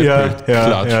ein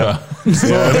Seppelklatscher.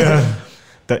 Ja.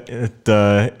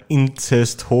 Der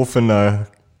Inzesthofener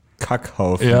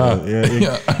Kackhaufen. Ja,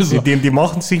 also- Die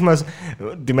machen sich mal,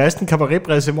 die meisten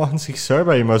Kabarettpreise machen sich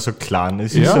selber immer so klein.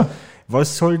 Es ist Ja. so,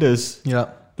 was soll das? Ja.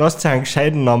 Lasst einen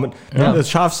gescheiten Namen. Ja. Das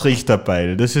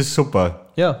Schafsrichterbeil, das ist super.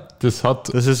 Ja. Das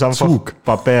hat Das ist einfach Zug.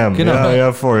 Babam. Genau.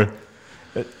 Ja, voll.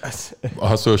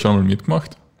 Hast du ja schon mal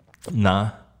mitgemacht?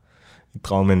 Nein, ich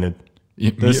traue mich nicht.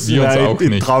 Wir uns auch ich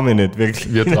nicht. traue mich nicht,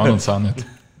 wirklich. Wir trauen uns auch nicht.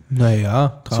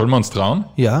 Naja. Sollen wir uns trauen?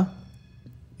 Ja.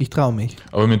 Ich traue mich.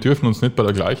 Aber wir dürfen uns nicht bei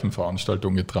der gleichen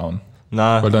Veranstaltung getrauen.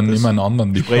 Nein, Weil dann das nehmen einen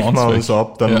anderen die sprechen wir Chance uns weg.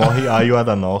 ab, dann Ja. mache ich ein Jahr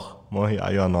danach. Mache ich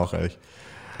ein Jahr nach euch.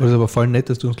 Das ist aber voll nett,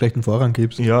 dass du uns gleich den Vorrang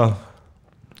gibst. Ja,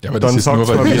 Ja, aber Dann das ist nur,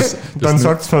 weil dann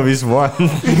sagt's mir, wie es war.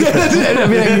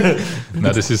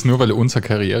 Nein, das ist nur, weil unsere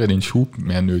Karriere den Schub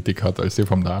mehr nötig hat als die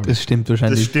vom David. Das stimmt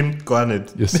wahrscheinlich. Das stimmt gar nicht.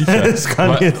 Ja, sicher. Das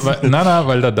kann jetzt Nein,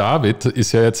 weil der David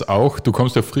ist ja jetzt auch, du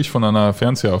kommst ja frisch von einer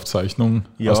Fernsehaufzeichnung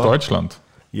aus Deutschland.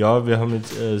 Ja, wir haben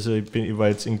jetzt, also ich war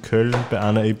jetzt in Köln bei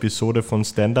einer Episode von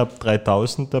Stand-Up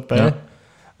 3000 dabei,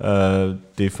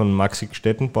 die von Maxi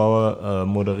Stettenbauer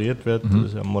moderiert wird.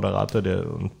 Das ist ein Moderator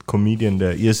und Comedian,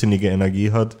 der irrsinnige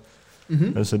Energie hat.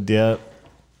 Also der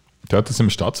hat das im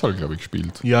Stadtsaal, glaube ich,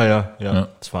 gespielt. Ja.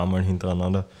 Zweimal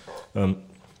hintereinander.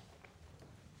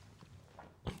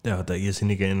 Der hat eine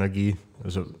irrsinnige Energie.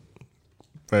 Also,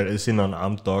 weil es sind an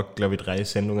einem Tag, glaube ich, 3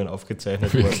 Sendungen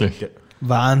aufgezeichnet worden.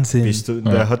 Wahnsinn.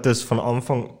 Der hat das von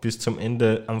Anfang bis zum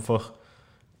Ende einfach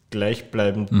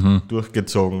gleichbleibend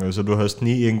durchgezogen. Also du hast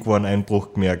nie irgendwo einen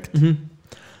Einbruch gemerkt.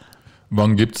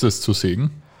 Wann gibt es das zu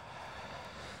sehen?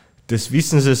 Das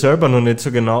wissen sie selber noch nicht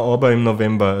so genau, aber im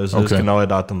November. Also das genaue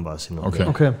Datum weiß ich noch.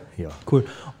 Okay. Ja. Cool.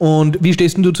 Und wie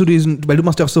stehst denn du zu diesen, weil du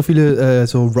machst ja auch so viele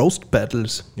so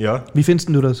Roast-Battles. Ja. Wie findest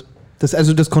du das?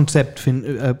 Das Konzept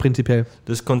prinzipiell.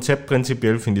 Das Konzept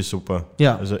prinzipiell finde ich super.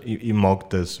 Ja. Also ich mag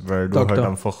das, weil du Doktor. halt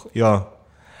einfach,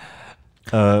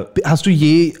 Hast du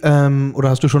je oder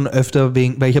hast du schon öfter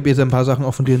weil ich habe jetzt ein paar Sachen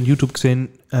auch von dir in YouTube gesehen,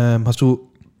 hast du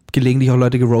gelegentlich auch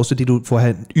Leute geroastet, die du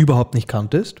vorher überhaupt nicht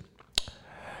kanntest?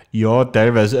 Ja,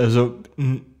 teilweise. Also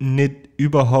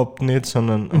überhaupt nicht,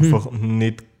 sondern einfach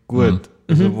nicht gut.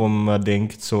 Also wo man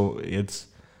denkt, so jetzt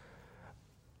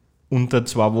unter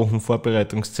 2 Wochen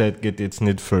Vorbereitungszeit geht jetzt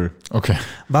nicht viel. Okay.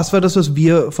 Was war das, was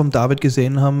wir vom David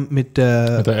gesehen haben mit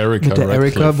der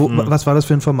Erika? Was war das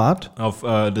für ein Format?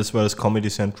 Das war das Comedy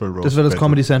Central Roast Das war das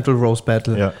Comedy Central Roast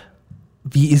Battle. Ja.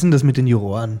 Wie ist denn das mit den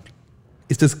Juroren?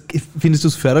 Findest du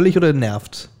es förderlich oder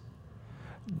nervt's?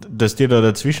 Dass die da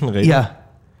dazwischen reden? Ja.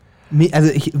 Mich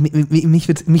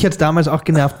hat es damals auch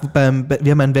genervt, wir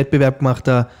haben einen Wettbewerb gemacht,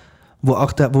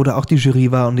 wo da auch die Jury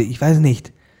war und ich weiß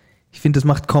nicht. Ich finde, das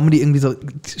macht Comedy irgendwie so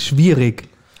schwierig.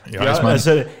 Ja,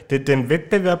 also den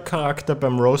Wettbewerbcharakter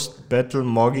beim Roast Battle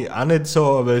mag ich auch nicht so,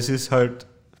 aber es ist halt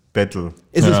Battle.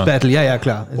 Es ist Battle, ja,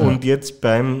 klar. Und jetzt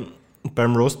beim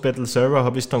Roast Battle selber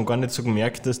habe ich es dann gar nicht so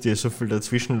gemerkt, dass die so viel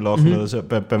dazwischen laufen. Also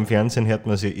beim Fernsehen hört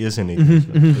man sie irrsinnig.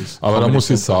 Aber da muss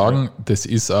ich sagen, das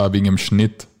ist auch wegen dem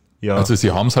Schnitt. Ja. Also sie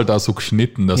haben es halt auch so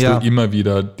geschnitten, dass du immer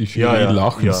wieder die Jury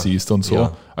lachen siehst und so.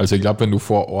 Ja. Also ich glaube, wenn du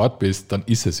vor Ort bist, dann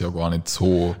ist es ja gar nicht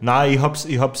so. Nein,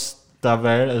 ich hab's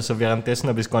dabei, also währenddessen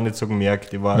habe ich es gar nicht so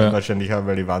gemerkt. Ich war wahrscheinlich auch,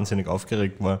 weil ich wahnsinnig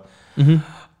aufgeregt war.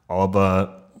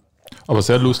 Aber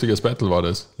sehr lustiges Battle war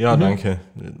das. Ja, danke.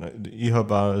 Ich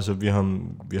habe auch, also wir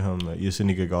haben eine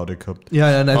irrsinnige Gaude gehabt.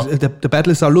 Ja, der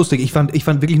Battle ist auch lustig. Ich fand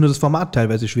wirklich nur das Format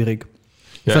teilweise schwierig.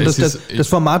 Ich fand das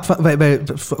Format,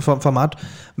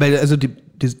 weil also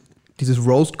dieses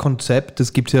Roast-Konzept,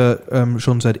 das gibt es ja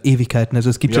schon seit Ewigkeiten.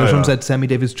 Also es gibt ja schon seit Sammy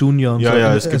Davis Jr. und so.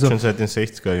 Ja, es gibt schon seit den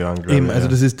 60er Jahren, glaube ich. Eben, also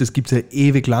das gibt es ja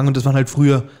ewig lang und das waren halt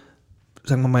früher,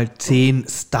 sagen wir mal, 10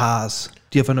 Stars,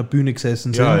 die auf einer Bühne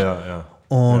gesessen sind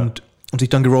und sich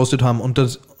dann geroastet haben.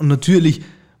 Und natürlich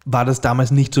war das damals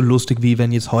nicht so lustig, wie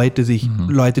wenn jetzt heute sich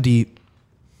Leute, die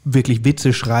wirklich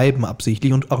Witze schreiben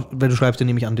absichtlich und auch, weil du schreibst ja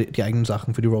nämlich an die eigenen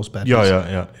Sachen für die Roast Battles.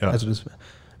 Ja. Also das,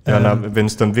 wenn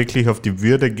es dann wirklich auf die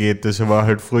Würde geht, das war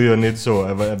halt früher nicht so.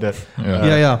 Aber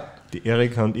die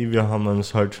Erika und ich, wir haben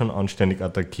uns halt schon anständig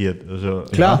attackiert. Also,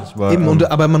 klar, war, eben,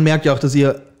 aber man merkt ja auch, dass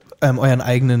ihr euren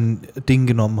eigenen Ding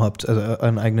genommen habt, also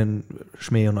euren eigenen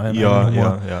Schmäh und euren eigenen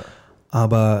Humor. Ja.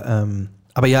 Aber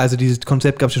ja, also dieses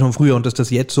Konzept gab es ja schon früher und dass das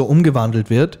jetzt so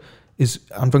umgewandelt wird,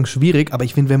 ist anfangs schwierig, aber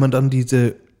ich finde, wenn man dann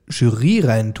diese Jury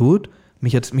reintut,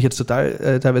 mich jetzt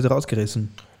total teilweise rausgerissen.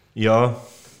 Ja,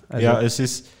 also, es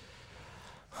ist.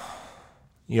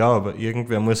 Ja, aber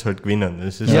irgendwer muss halt gewinnen.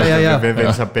 Es ist wenn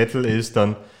es ein Battle ist,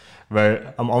 dann.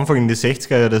 Weil am Anfang in die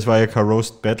 60er, das war ja kein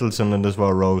Roast Battle, sondern das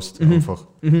war Roast einfach.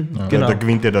 Genau. Da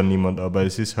gewinnt ja dann niemand, aber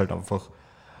es ist halt einfach.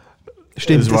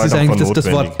 Stimmt, das ist eigentlich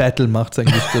das Wort Battle macht es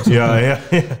eigentlich dazu. Ja.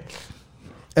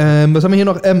 Was haben wir hier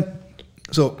noch?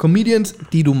 So, Comedians,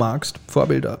 die du magst,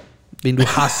 Vorbilder, wen du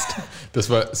hast. Das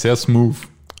war sehr smooth.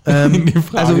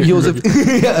 Also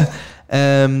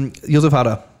Josef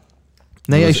Hader.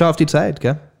 Naja, ich schaue auf die Zeit,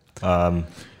 gell? Ja,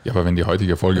 aber wenn die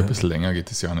heutige Folge ein bisschen länger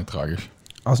geht, ist ja auch nicht tragisch.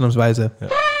 Ausnahmsweise. Ja.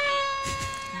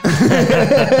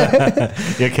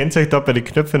 Ihr kennt euch da bei den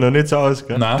Knöpfen noch nicht so aus,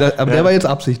 gell? Nein. Aber der war jetzt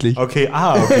absichtlich. Okay.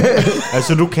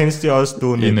 Also du kennst die aus,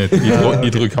 du nicht.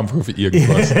 Ich drücke einfach auf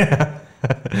irgendwas.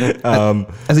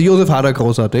 Also Josef Hader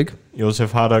großartig.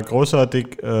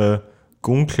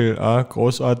 Gunkel auch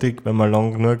großartig, wenn man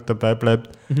lang genug dabei bleibt.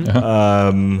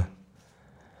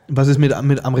 Was ist mit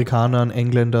Amerikanern,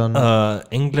 Engländern?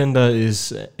 Engländer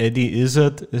ist Eddie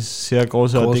Izzard, ist sehr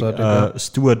großartig. Ja.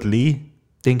 Stuart Lee.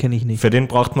 Den kenne ich nicht. Für den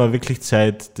braucht man wirklich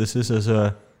Zeit. Das ist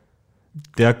also,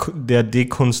 der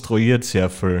dekonstruiert sehr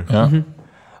viel. Ja.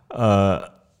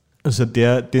 Also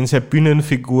den seine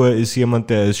Bühnenfigur ist jemand,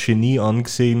 der als Genie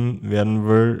angesehen werden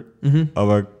will,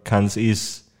 aber keins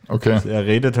ist. Okay. Also er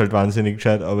redet halt wahnsinnig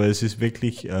gescheit, aber es ist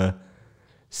wirklich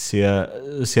sehr,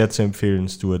 sehr zu empfehlen,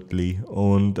 Stuart Lee.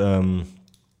 Und wen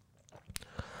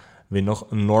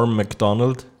noch? Norm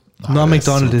Macdonald. Norm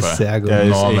Macdonald ist super. sehr gut.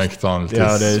 Norm Macdonald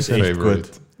der ist echt gut.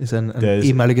 Ist ein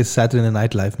ehemaliges Saturday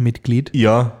Night Live Mitglied.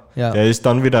 Ja, Ja. der ist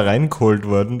dann wieder reingeholt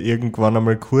worden, irgendwann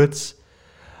einmal kurz.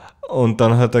 Und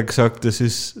dann hat er gesagt, das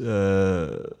ist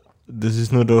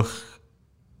nur durch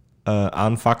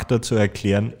einen Faktor zu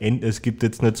erklären. Es gibt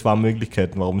jetzt nur 2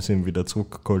 Möglichkeiten, warum sie ihn wieder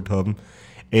zurückgeholt haben.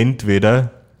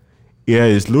 Entweder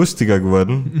er ist lustiger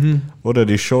geworden oder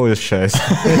die Show ist scheiße.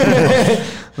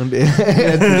 Und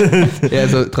er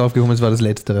ist so draufgekommen, es war das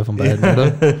Letztere von beiden,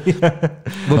 oder?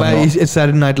 Wobei ich jetzt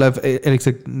Saturday Night Live, ehrlich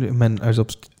gesagt, ich meine, als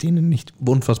ob es denen nicht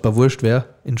unfassbar wurscht wäre,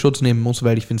 in Schutz nehmen muss,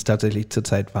 weil ich finde es tatsächlich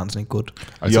zurzeit wahnsinnig gut.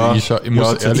 Also ich muss zur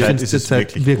ehrlich, Zeit Ich finde es ist es zurzeit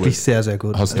wirklich wirklich gut. sehr, sehr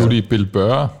gut. hast du die Bill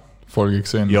Burr-Folge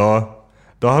gesehen? Ja,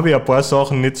 da habe ich ein paar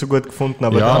Sachen nicht so gut gefunden,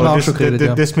 aber, Ja, haben wir auch das, schon geredet,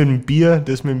 ja. das mit dem Bier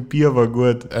war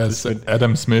gut.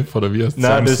 Adam Smith oder wie heißt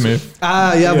Nein, Sam das- Smith?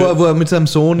 Wo er mit seinem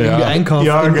Sohn Ja. irgendwie einkauft.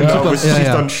 Ja, im genau, Super- wo sie ja, sich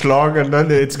ja. dann schlagen und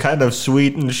dann it's kind of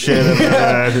sweet and shit.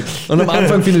 Und am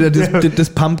Anfang findet er das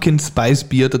Pumpkin Spice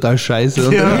Bier total scheiße.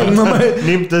 Und dann irgendwann mal,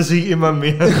 nimmt er sich immer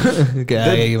mehr.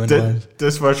 geil,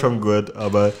 Das war schon gut,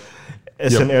 aber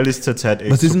SNL ist zurzeit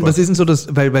echt was ist super. denn so das,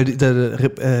 weil da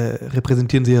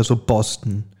repräsentieren sie ja so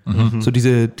Boston. So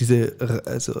diese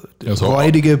also Ja, so-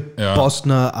 räudige ja.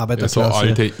 Bostoner Ja, so Arbeiterklasse.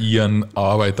 alte Iren,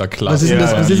 Arbeiterklasse. Was ist denn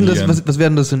das? Iren. Was wäre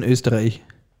denn das in Österreich?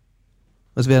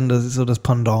 Was wäre denn das so das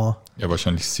Pendant? Ja,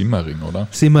 wahrscheinlich Simmering, oder?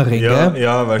 Simmering, Ja, gell?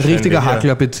 ja, wahrscheinlich, Richtiger ja.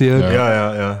 Hacklerbezirk.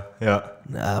 Ja.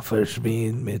 Na,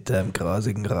 verschwind mit deinem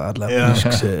grausigen Radler. Ja.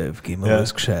 Geschäft, gib mir Ja.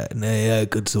 was gescheit. Naja,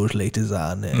 gut, so schlecht ist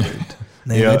auch nicht.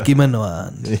 Naja, Ja. gib mir noch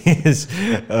an.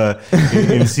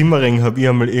 In Simmering habe ich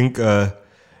einmal irgendein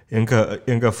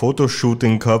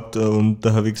Fotoshooting gehabt und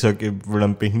da habe ich gesagt, ich will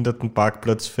einen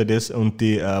Behindertenparkplatz für das und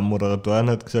die Moderatorin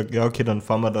hat gesagt, ja okay, dann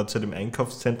fahren wir da zu dem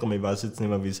Einkaufszentrum, ich weiß jetzt nicht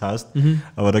mehr, wie es heißt,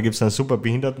 aber da gibt es einen super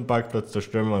Behindertenparkplatz, da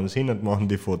stellen wir uns hin und machen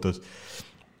die Fotos.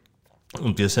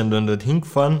 Und wir sind dann dort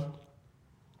hingefahren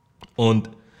und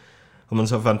haben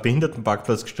uns auf einen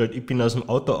Behindertenparkplatz gestellt. Ich bin aus dem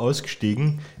Auto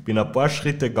ausgestiegen, bin ein paar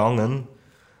Schritte gegangen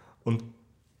und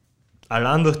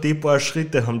allein durch die paar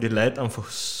Schritte haben die Leute einfach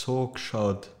so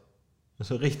geschaut.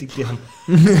 Also richtig, die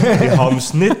haben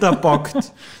es nicht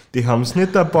erpackt. Die haben es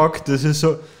nicht erpackt. Das ist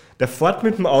so, der fährt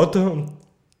mit dem Auto und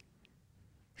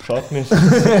schaut mich.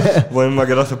 Wo ich mir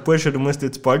gedacht habe, Bursche, du musst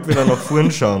jetzt bald wieder nach vorn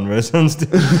schauen, weil sonst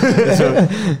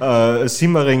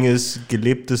Simmering ist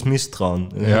gelebtes Misstrauen.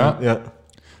 Ja. Ja.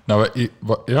 Na, aber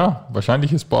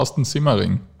wahrscheinlich ist Boston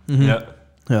Simmering. Ja.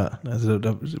 Ja, also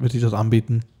da würde ich das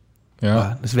anbieten. Ja.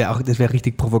 Ah, das wäre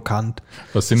richtig provokant.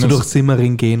 Was sind So das? durch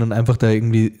Simmering gehen und einfach da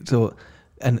irgendwie so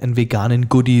einen veganen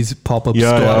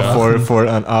Goodies-Pop-Up-Store Ja, machen. voll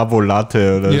ein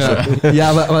Avo-Latte oder Ja, so. ja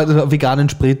aber so veganen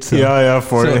Spritzer. Ja,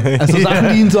 voll. So, also Sachen,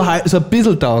 die ihn so ein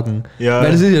bisschen taugen. Ja.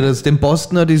 Weil das ist ja das, den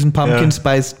Bostoner diesen Pumpkin Ja.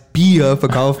 Spice Bier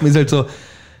verkaufen, ist halt so,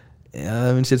 ja,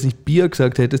 wenn du jetzt nicht Bier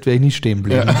gesagt hättest, wäre ich nicht stehen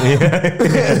geblieben.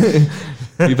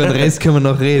 Über den Rest können wir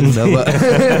noch reden, aber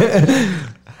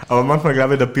Aber manchmal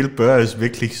glaube ich, der Bill Burr ist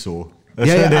wirklich so.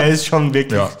 Also Ja, der ist schon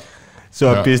wirklich so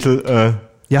ein bisschen.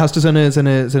 ja, hast du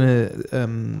seine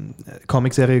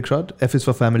Comic-Serie geschaut? F is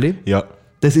for Family? Ja.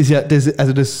 Das ist ja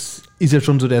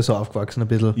schon so, der ist so aufgewachsen ein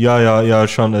bisschen. Ja,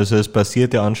 schon. Also es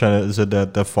passiert ja anscheinend, also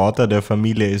der Vater der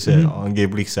Familie ist ja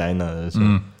angeblich seiner. Also.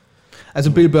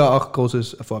 Also Bill Burr auch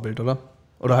großes Vorbild, oder?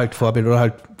 Oder halt Vorbild, oder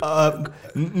halt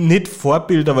Nicht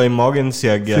Vorbild, aber ich mag ihn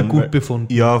sehr gern. gut weil-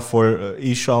 befunden. Ja, voll.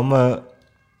 Ich schaue mir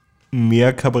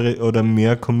mehr Kabarett oder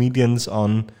mehr Comedians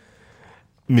an,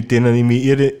 mit denen ich mich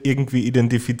irgendwie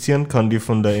identifizieren kann, die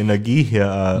von der Energie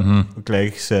her auch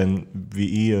gleich sein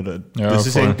wie ich. Oder Ja, das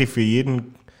ist voll. eigentlich für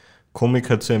jeden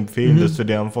Komiker zu empfehlen, dass du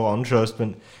dir einfach anschaust,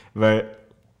 weil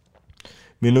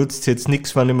mir nutzt jetzt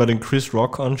nichts, wenn ich mir den Chris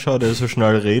Rock anschaue, der so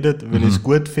schnell redet, wenn ich es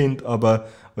gut finde, aber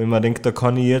wenn man denkt, da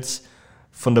kann ich jetzt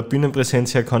von der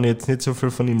Bühnenpräsenz her kann ich jetzt nicht so viel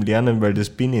von ihm lernen, weil das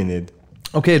bin ich nicht.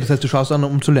 Okay, das heißt, du schaust an,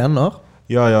 um zu lernen auch?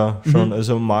 Ja, schon.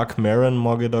 Also Mark Maron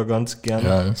mag ich da ganz gerne.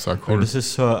 Ja, ist auch Weil cool. das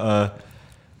ist so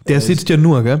Der sitzt ja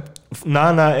nur, gell?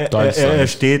 Nein, Da ist er er.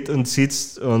 steht und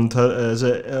sitzt und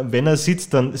wenn er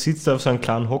sitzt, dann sitzt er auf so einem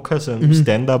kleinen Hocker, so einem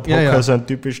Stand-Up-Hocker, Ja, ja. so einen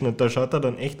typischen, und da schaut er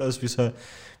dann echt aus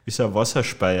Ist ein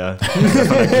Wasserspeier.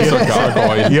 So ein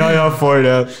Gargoyle. Ja, voll,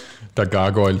 ja. Der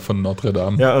Gargoyle von Notre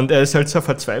Dame. Ja, und er ist halt so ein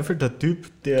verzweifelter Typ,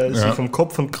 der sich um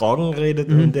Kopf und Kragen redet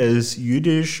und er ist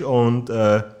jüdisch und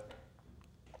er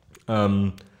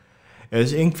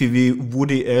ist irgendwie wie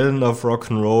Woody Allen auf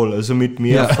Rock'n'Roll, also mit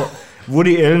mehr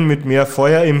Woody Allen mit mehr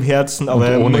Feuer im Herzen, aber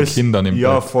und er ohne muss, Kindern im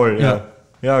Ja, Bett. voll, ja.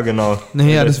 Ja, genau.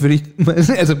 Naja, das würde ich,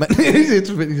 also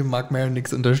ich mag mir ja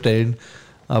nichts unterstellen,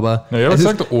 aber... Naja, was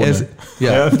sagt er ohne?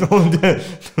 Ja, und,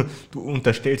 du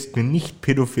unterstellst mir nicht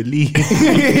Pädophilie.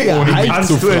 Ohne Wie mich kannst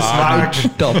zu du es fragen.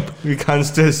 wagen? Stopp. Wie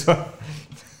kannst du es wagen?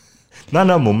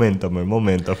 Nein, Moment einmal.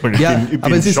 Ja, ich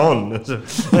aber bin es ist- schon. Also,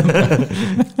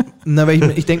 Na,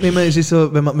 weil ich denke mir immer, es ist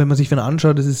so, wenn man sich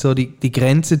anschaut, es ist so die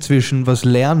Grenze zwischen was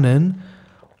lernen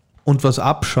und was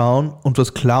abschauen und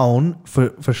was klauen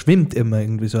verschwimmt immer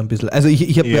irgendwie so ein bisschen. Also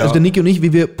ich habe, Ja. also der Niki und ich,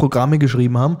 wie wir Programme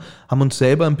geschrieben haben uns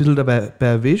selber ein bisschen dabei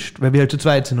erwischt, weil wir halt zu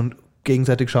zweit sind und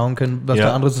gegenseitig schauen können, was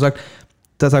der andere so sagt.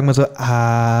 Da sagen wir so,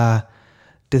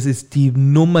 das ist, die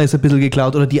Nummer ist ein bisschen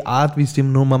geklaut oder die Art, wie es die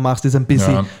Nummer machst, ist ein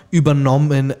bisschen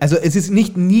übernommen. Also es ist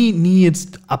nie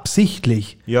jetzt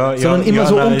absichtlich, sondern immer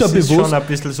so unterbewusst. Es ist schon ein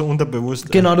bisschen so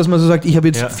unterbewusst. Genau, dass man so sagt, ich habe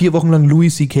jetzt 4 Wochen lang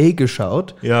Louis C.K.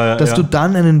 geschaut, dass du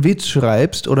dann einen Witz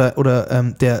schreibst oder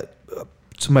der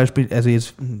zum Beispiel, also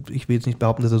jetzt, ich will jetzt nicht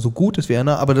behaupten, dass er so gut ist wie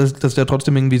einer, aber dass der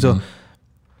trotzdem irgendwie so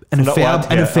eine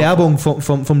Färbung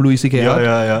vom Louis C.K.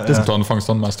 hat. Und dann fangst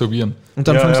du an masturbieren. Und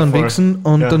dann fangst du an wichsen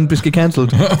und dann bist du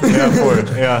gecancelt. Ja, voll,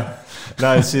 ja.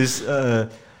 Nein, es ist,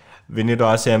 wenn ich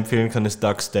da auch sehr empfehlen kann, ist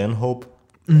Doug Stanhope.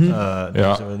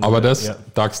 Aber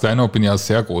Doug Stanhope bin ich ja ein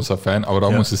sehr großer Fan, aber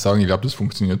da muss ich sagen, ich glaube, das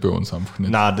funktioniert bei uns einfach nicht.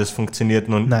 Nein, das funktioniert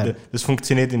noch nicht. Das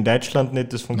funktioniert in Deutschland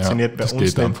nicht, das funktioniert bei uns nicht.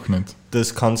 Das geht einfach nicht.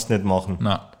 Das kannst du nicht machen.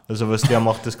 Nein. Also was der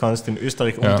macht, das kannst du in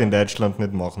Österreich und in Deutschland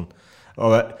nicht machen.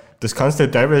 Aber das kannst du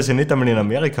teilweise nicht einmal in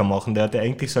Amerika machen. Der hat ja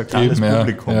eigentlich so ein kleines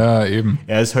Publikum. Ja, eben.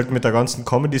 Er ist halt mit der ganzen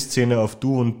Comedy-Szene auf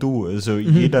Du und Du. Also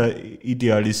jeder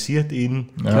idealisiert ihn.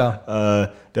 Ja.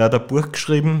 Der hat ein Buch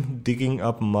geschrieben, Digging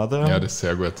Up Mother. Ja, das ist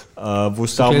sehr gut. Wo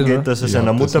es darum geht, dass er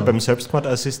seiner Mutter beim Selbstmord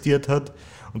assistiert hat.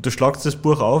 Und du schlagst das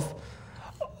Buch auf.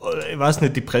 Ich weiß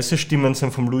nicht, die Pressestimmen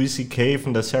sind von Louis C.K.,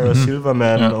 von der Sarah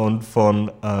Silverman und von...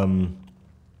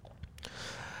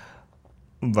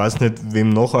 weiß nicht, wem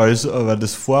noch alles, aber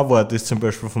das Vorwort ist zum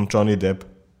Beispiel von Johnny Depp.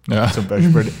 Ja. Zum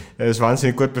Beispiel. Er ist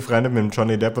wahnsinnig gut befreundet mit dem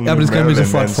Johnny Depp und Ja, aber mit das kann ich mir Marilyn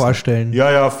sofort Manson. vorstellen.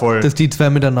 Ja, voll. Dass die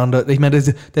zwei miteinander, ich meine,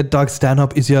 der Doug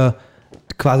Stanhope ist ja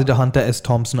quasi der Hunter S.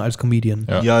 Thompson als Comedian.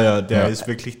 Der ist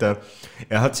wirklich der.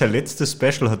 Er hat sein letztes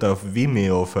Special hat er auf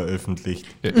Vimeo veröffentlicht.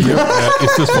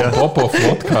 Ist das von Pop-Off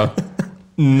Wodka?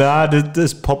 Nein,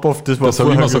 das Pop-Off, das war Das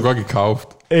habe ich mir sogar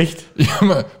gekauft. Echt?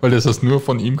 Ja, weil das hast du nur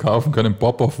von ihm kaufen können.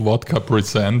 Pop-Off Wodka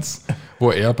Presents,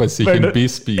 wo er bei sich in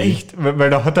Bisbee. Echt? Weil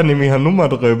da hat er nämlich eine Nummer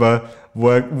drüber, wo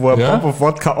er Pop-Off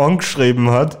Wodka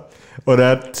angeschrieben hat. Oder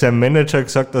hat sein Manager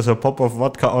gesagt, dass er Pop-Off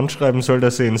Wodka anschreiben soll,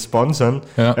 dass sie ihn sponsern.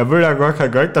 Ja. Er will ja gar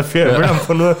kein Geld dafür, er will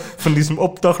einfach nur von diesem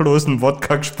obdachlosen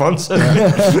Wodka gesponsert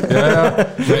werden.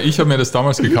 Ja, ich habe mir das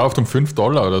damals gekauft um $5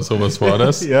 oder sowas war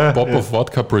das. Pop-Off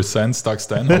Wodka Presents Doug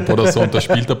Stanhope oder so. Und da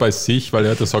spielt er bei sich, weil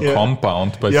er hat so ein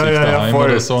Compound bei sich daheim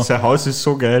oder so. Sein Haus ist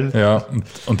so geil. Ja,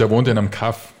 und der wohnt in einem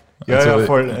Kaff.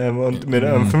 Voll. Und mit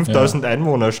einem 5000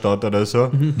 Einwohnerstadt oder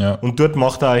so. Ja. Und dort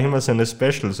macht er auch immer seine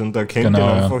Specials und da kennt ihn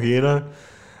einfach jeder.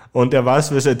 Und er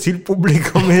weiß, wer sein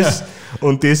Zielpublikum ist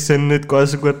und die sind nicht gar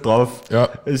so gut drauf. Ja.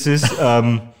 Es ist,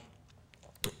 er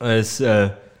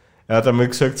hat einmal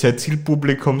gesagt, sein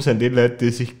Zielpublikum sind die Leute, die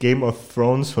sich Game of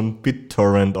Thrones von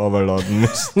BitTorrent runterladen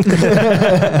müssen.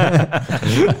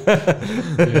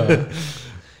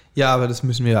 Ja, aber das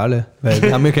müssen wir alle, weil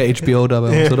wir haben ja kein HBO da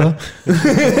bei uns, oder?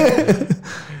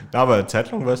 Aber eine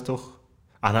Zeit lang war es doch...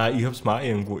 nein, ich hab's mal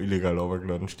irgendwo illegal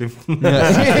runtergeladen, stimmt.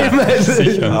 Ja.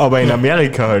 Sicher. Aber in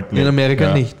Amerika halt nicht. In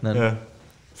Amerika nicht, nein.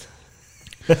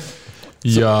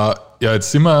 Ja,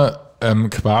 jetzt sind wir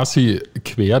quasi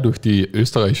quer durch die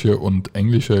österreichische und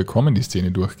englische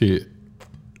Comedy-Szene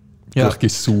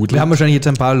durchgesudelt. Wir haben wahrscheinlich jetzt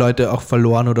ein paar Leute auch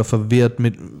verloren oder verwirrt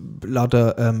mit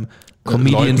lauter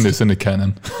Comedians. Leuten, die sie nicht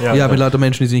kennen. Ja, mit lauter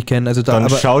Menschen, die sie nicht kennen. Also dann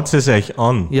schaut es euch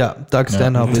an. Ja, Doug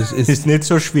Stanhope ist nicht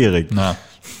so schwierig. Nein.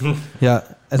 Ja,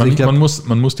 also man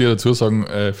muss dir dazu sagen,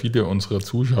 viele unserer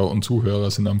Zuschauer und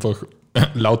Zuhörer sind einfach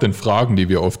laut den Fragen, die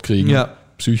wir oft kriegen,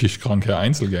 psychisch kranke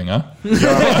Einzelgänger.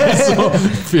 Ja. Also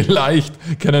vielleicht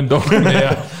kennen doch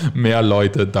mehr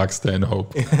Leute Doug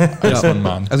Stanhope als ein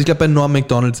Mann. Also ich glaube, bei Norm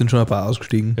Macdonald sind schon ein paar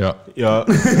ausgestiegen. Bei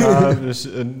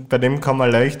dem kann man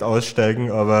leicht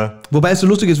aussteigen, aber... Wobei es so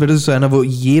lustig ist, weil das ist so einer, wo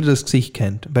jeder das Gesicht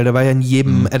kennt, weil der war ja in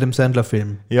jedem Adam Sandler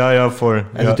Film. Ja, voll.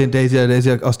 Also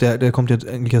der kommt jetzt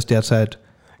eigentlich aus der Zeit.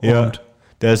 Ja,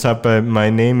 der ist halt bei My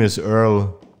Name is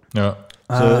Earl. Ja.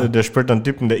 So, der spielt einen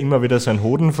Typen, der immer wieder seinen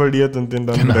Hoden verliert und den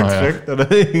dann wieder kriegt. Ja.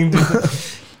 Oder irgendwie.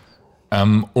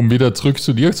 Um wieder zurück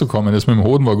zu dir zu kommen, das mit dem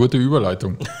Hoden war eine gute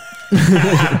Überleitung.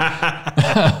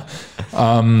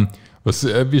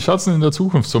 Wie schaut es denn in der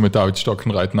Zukunft so mit David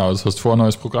Stockenreitner aus? Hast du vor, ein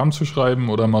neues Programm zu schreiben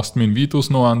oder machst du mit dem Vitus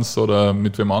noch eins oder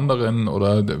mit wem anderen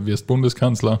oder wirst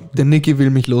Bundeskanzler? Der Niki will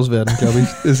mich loswerden, glaube ich.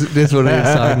 Das wollte er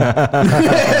jetzt sagen.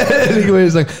 Der Niki will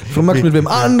jetzt sagen, du magst mit wem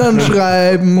anderen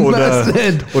schreiben.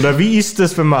 Oder wie ist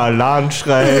das, wenn man allein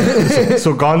schreibt?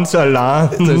 So ganz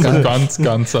allein.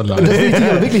 Ganz allein. Das will ich dich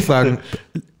aber wirklich fragen.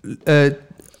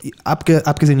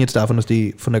 Abgesehen jetzt davon, dass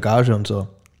die von der Gage und so,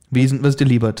 was ist dir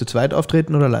lieber, zu zweit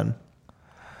auftreten oder allein?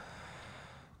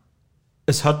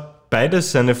 Es hat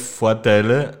beides seine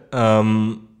Vorteile. Bei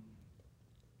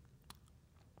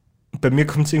mir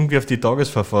kommt es irgendwie auf die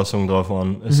Tagesverfassung drauf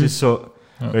an. Es ist so,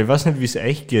 weil ich weiß nicht, wie es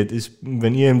euch geht.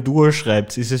 Wenn ihr im Duo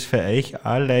schreibt, ist es für euch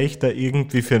auch leichter,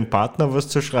 irgendwie für einen Partner was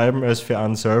zu schreiben, als für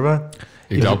einen selber?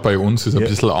 Ich glaube, bei uns ist es ein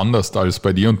bisschen anders als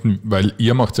bei dir, weil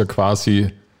ihr macht ja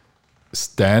quasi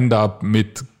Stand-up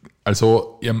mit,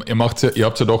 also ihr habt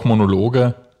ja doch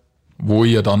Monologe, wo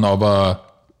ihr dann aber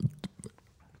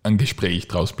ein Gespräch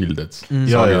draus bildet,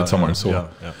 sage ich jetzt einmal so.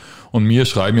 Ja. Und wir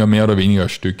schreiben ja mehr oder weniger ein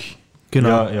Stück.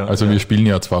 Genau. Also wir spielen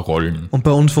ja zwei Rollen. Und bei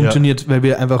uns funktioniert, weil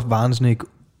wir einfach wahnsinnig,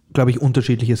 glaube ich,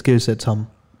 unterschiedliche Skillsets haben.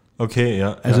 Okay,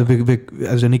 ja. Also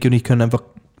also Niki und ich können einfach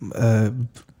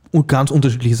ganz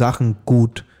unterschiedliche Sachen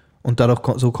gut. Und dadurch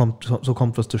so kommt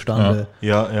was zustande.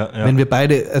 Ja. Wenn wir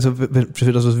beide, also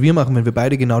für das, was wir machen, wenn wir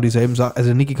beide genau dieselben Sachen,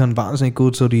 also Niki kann wahnsinnig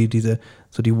gut so die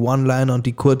One-Liner und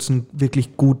die kurzen,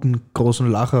 wirklich guten,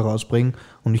 großen Lacher rausbringen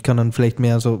und ich kann dann vielleicht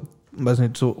mehr so, weiß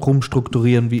nicht, so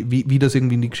rumstrukturieren, wie das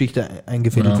irgendwie in die Geschichte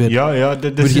eingefädelt wird. Ja, das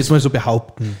würde ich jetzt mal so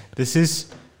behaupten. Das ist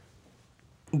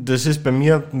bei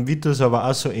mir im Vitus aber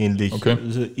auch so ähnlich. Okay.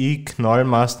 Also ich knall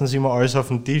meistens immer alles auf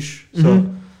den Tisch, so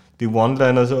die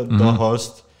One-Liner so, da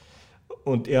hast.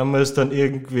 Und er muss dann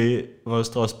irgendwie was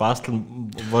draus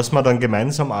basteln, was wir dann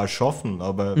gemeinsam auch schaffen.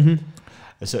 Aber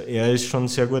also er ist schon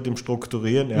sehr gut im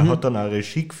Strukturieren. Er hat dann auch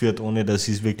Regie geführt, ohne dass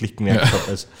ich es wirklich gemerkt habe.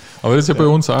 Also, aber das ist ja bei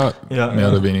uns auch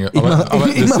mehr oder weniger. Ich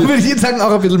würde jetzt sagen,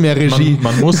 auch ein bisschen mehr Regie.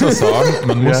 Man muss ja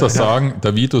sagen,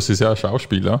 der Vitus ist ja ein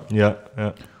Schauspieler. Ja.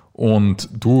 Und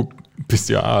du bist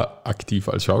ja auch aktiv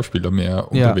als Schauspieler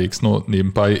mehr unterwegs noch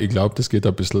nebenbei. Ich glaube, das geht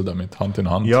ein bisschen damit Hand in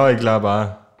Hand. Ja, ich glaube auch.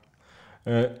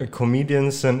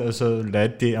 Comedians sind also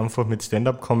Leute, die einfach mit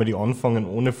Stand-Up-Comedy anfangen,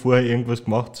 ohne vorher irgendwas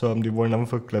gemacht zu haben, die wollen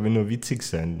einfach, glaube ich, nur witzig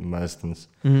sein, meistens.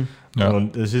 Ja.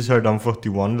 Und es ist halt einfach die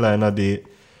One-Liner,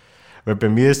 weil bei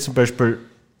mir ist zum Beispiel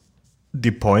die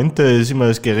Pointe ist immer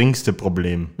das geringste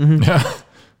Problem. Ja.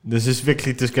 Das ist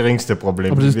wirklich das geringste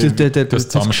Problem. Aber das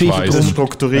Zusammenschweißen. Das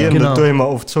Strukturieren, genau. da tue ich mir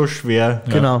oft so schwer.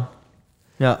 Genau.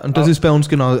 Ja, und das ist bei uns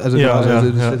genau. Also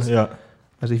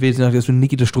Also ich will jetzt nicht sagen, dass für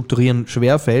Niki das Strukturieren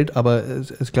schwerfällt, aber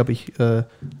es glaube ich,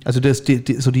 also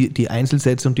die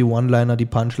Einzelsätze und die One-Liner, die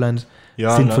Punchlines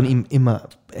sind von ihm immer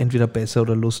entweder besser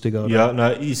oder lustiger. Oder?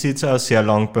 Ja, ich sitze auch sehr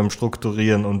lang beim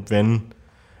Strukturieren und wenn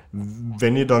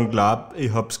ich dann glaube,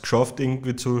 ich habe es geschafft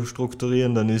irgendwie zu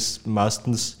strukturieren, dann ist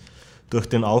meistens durch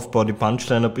den Aufbau die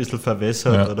Punchline ein bisschen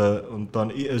verwässert und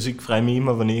dann, also ich freue mich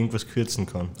immer, wenn ich irgendwas kürzen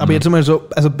kann. Aber jetzt einmal so,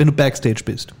 also wenn du Backstage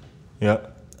bist,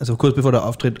 also kurz bevor der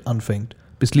Auftritt anfängt,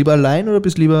 bist du lieber allein oder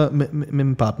bist du lieber mit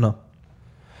dem Partner?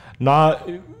 Na,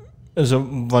 also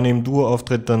wenn ich im Duo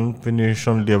auftritt, dann bin ich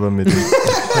schon lieber mit ihm.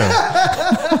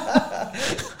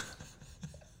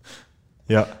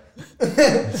 Ja.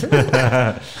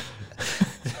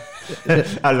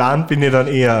 Allein bin ich dann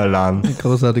eher allein.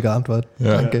 Großartige Antwort.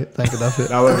 Ja. Danke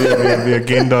dafür. Aber wir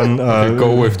gehen dann...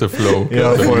 go with the flow.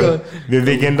 Ja, voll.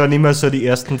 Wir gehen dann immer so die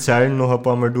ersten Zeilen noch ein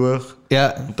paar Mal durch.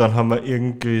 Ja. Und dann haben wir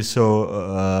irgendwie so...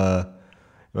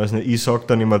 ich weiß nicht, ich sag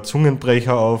dann immer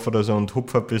Zungenbrecher auf oder so und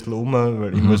hupfe ein bisschen um,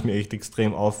 weil ich muss mich echt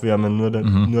extrem aufwärmen,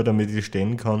 nur damit ich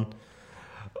stehen kann.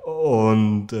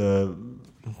 Und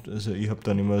also ich habe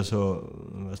dann immer so,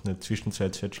 weiß nicht,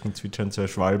 Zwischenzeitsätschchen, zwitschern, zwei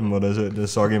Schwalben oder so,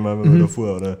 das sage ich immer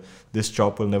davor. Oder this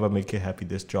job will never make you happy,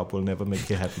 this job will never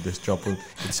make you happy, this job will,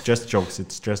 it's just jokes,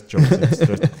 this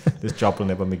job will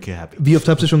never make you happy. Wie oft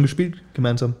habt ihr schon gespielt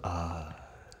gemeinsam?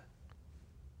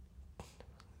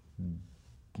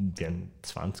 Werden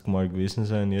 20 Mal gewesen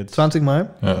sein jetzt. 20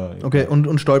 Mal? Ja. Okay,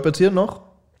 und stolpert ihr noch?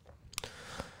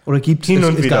 Oder gibt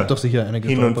es gab doch sicher eine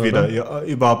Hin und wieder, oder? ja.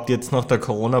 Überhaupt jetzt nach der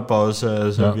Corona-Pause,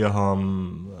 also wir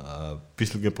haben ein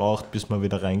bisschen gebraucht, bis wir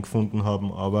wieder reingefunden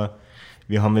haben, aber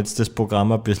wir haben jetzt das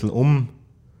Programm ein bisschen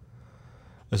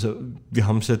also wir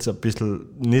haben es jetzt ein bisschen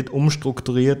nicht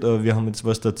umstrukturiert, aber wir haben jetzt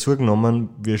was dazu genommen.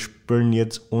 Wir spielen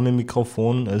jetzt ohne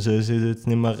Mikrofon, also es ist jetzt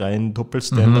nicht mehr rein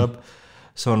Doppel-Stand-Up,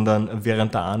 sondern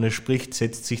während der eine spricht,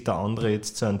 setzt sich der andere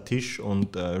jetzt zu einem Tisch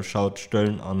und schaut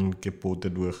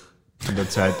Stellenangebote durch in der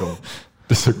Zeitung.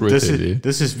 Das ist eine gute Idee.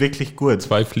 Das ist wirklich gut.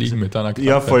 2 Fliegen mit einer Klappe.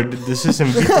 Ja, voll. Das ist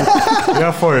im Vitus,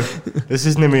 ja, voll. Das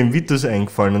ist nämlich im Vitus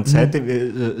eingefallen. Und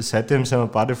seitdem sind wir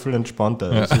beide viel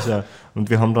entspannter. Ja. Das ist und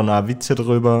wir haben dann auch Witze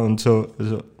drüber und so.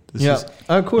 Also das Ja, ist,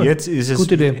 cool. Jetzt ist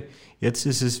Gute Idee. Jetzt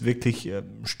ist es wirklich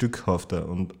stückhafter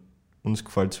und uns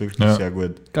gefällt es wirklich sehr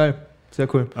gut. Geil, sehr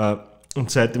cool.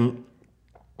 Und seitdem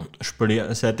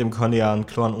kann ich auch einen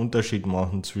kleinen Unterschied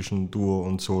machen zwischen Duo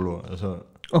und Solo. Also,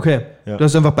 Okay, Ja. du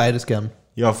hast einfach beides gern.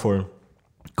 ja, voll.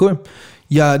 Cool.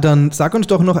 Ja, dann sag uns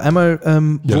doch noch einmal,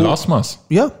 Ja, lassen wir's.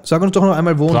 Ja, sag uns doch noch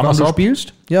einmal, wo und Drehen wann wir's du ab?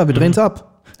 spielst. Ja, wir drehen es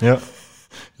ab. Ja.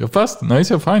 Ja, passt. Na, ist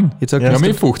ja fein. Jetzt sagt wir uns haben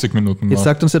der- 50 Minuten Jetzt noch.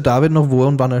 sagt uns der David noch, wo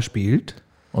und wann er spielt.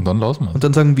 Und dann lassen wir's. Und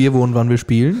dann sagen wir, wo und wann wir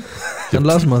spielen. Dann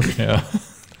lassen wir es. Ja.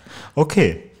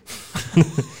 Okay.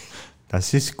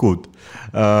 Das ist gut.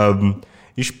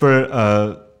 Ich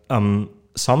spiele am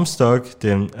Samstag,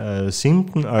 den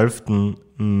 7.11.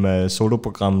 mein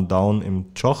Soloprogramm Down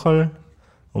im Tschocherl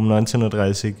um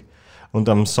 19.30 Uhr. Und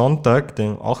am Sonntag,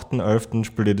 den 8.11.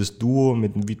 spiele ich das Duo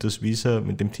mit dem Vitus Wieser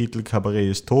mit dem Titel Kabarett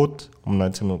ist tot um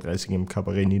 19.30 Uhr im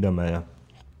Kabarett Niedermeyer.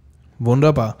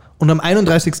 Wunderbar. Und am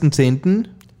 31.10.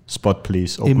 Spot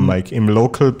Please, Open Mic im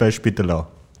Local bei Spittelau.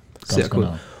 Sehr cool.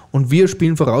 genau. Und wir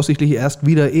spielen voraussichtlich erst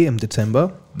wieder im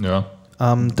Dezember. Ja.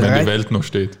 Am Wenn die Welt noch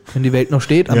steht. wenn die Welt noch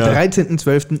steht. Am Ja.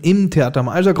 13.12. im Theater am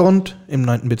Alsergrund im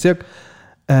 9. Bezirk.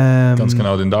 Ganz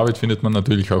genau. Den David findet man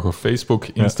natürlich auch auf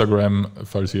Facebook, Instagram,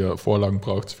 falls ihr Vorlagen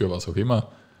braucht für was auch immer.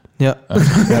 Ja.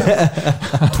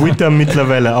 Twitter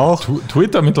mittlerweile auch.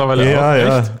 Twitter mittlerweile auch.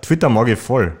 Ja, Echt? Twitter mag ich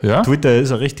voll. Ja? Twitter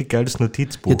ist ein richtig geiles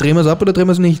Notizbuch. Ja, drehen wir es ab oder drehen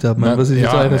wir es nicht ab? Nein, Was ist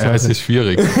jetzt eure es Sache? ist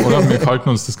schwierig. Oder wir halten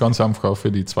uns das Ganze einfach auch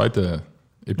für die zweite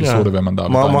Episode, wenn man da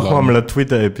Machen wir mal eine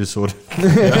Twitter-Episode.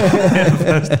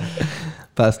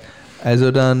 Passt.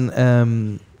 Also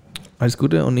dann alles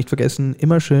Gute und nicht vergessen,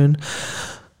 immer schön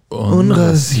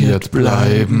unrasiert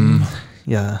bleiben.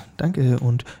 Ja, danke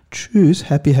und tschüss,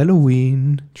 Happy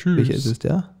Halloween. Tschüss. Welcher ist es,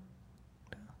 der?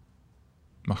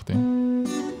 Mach den.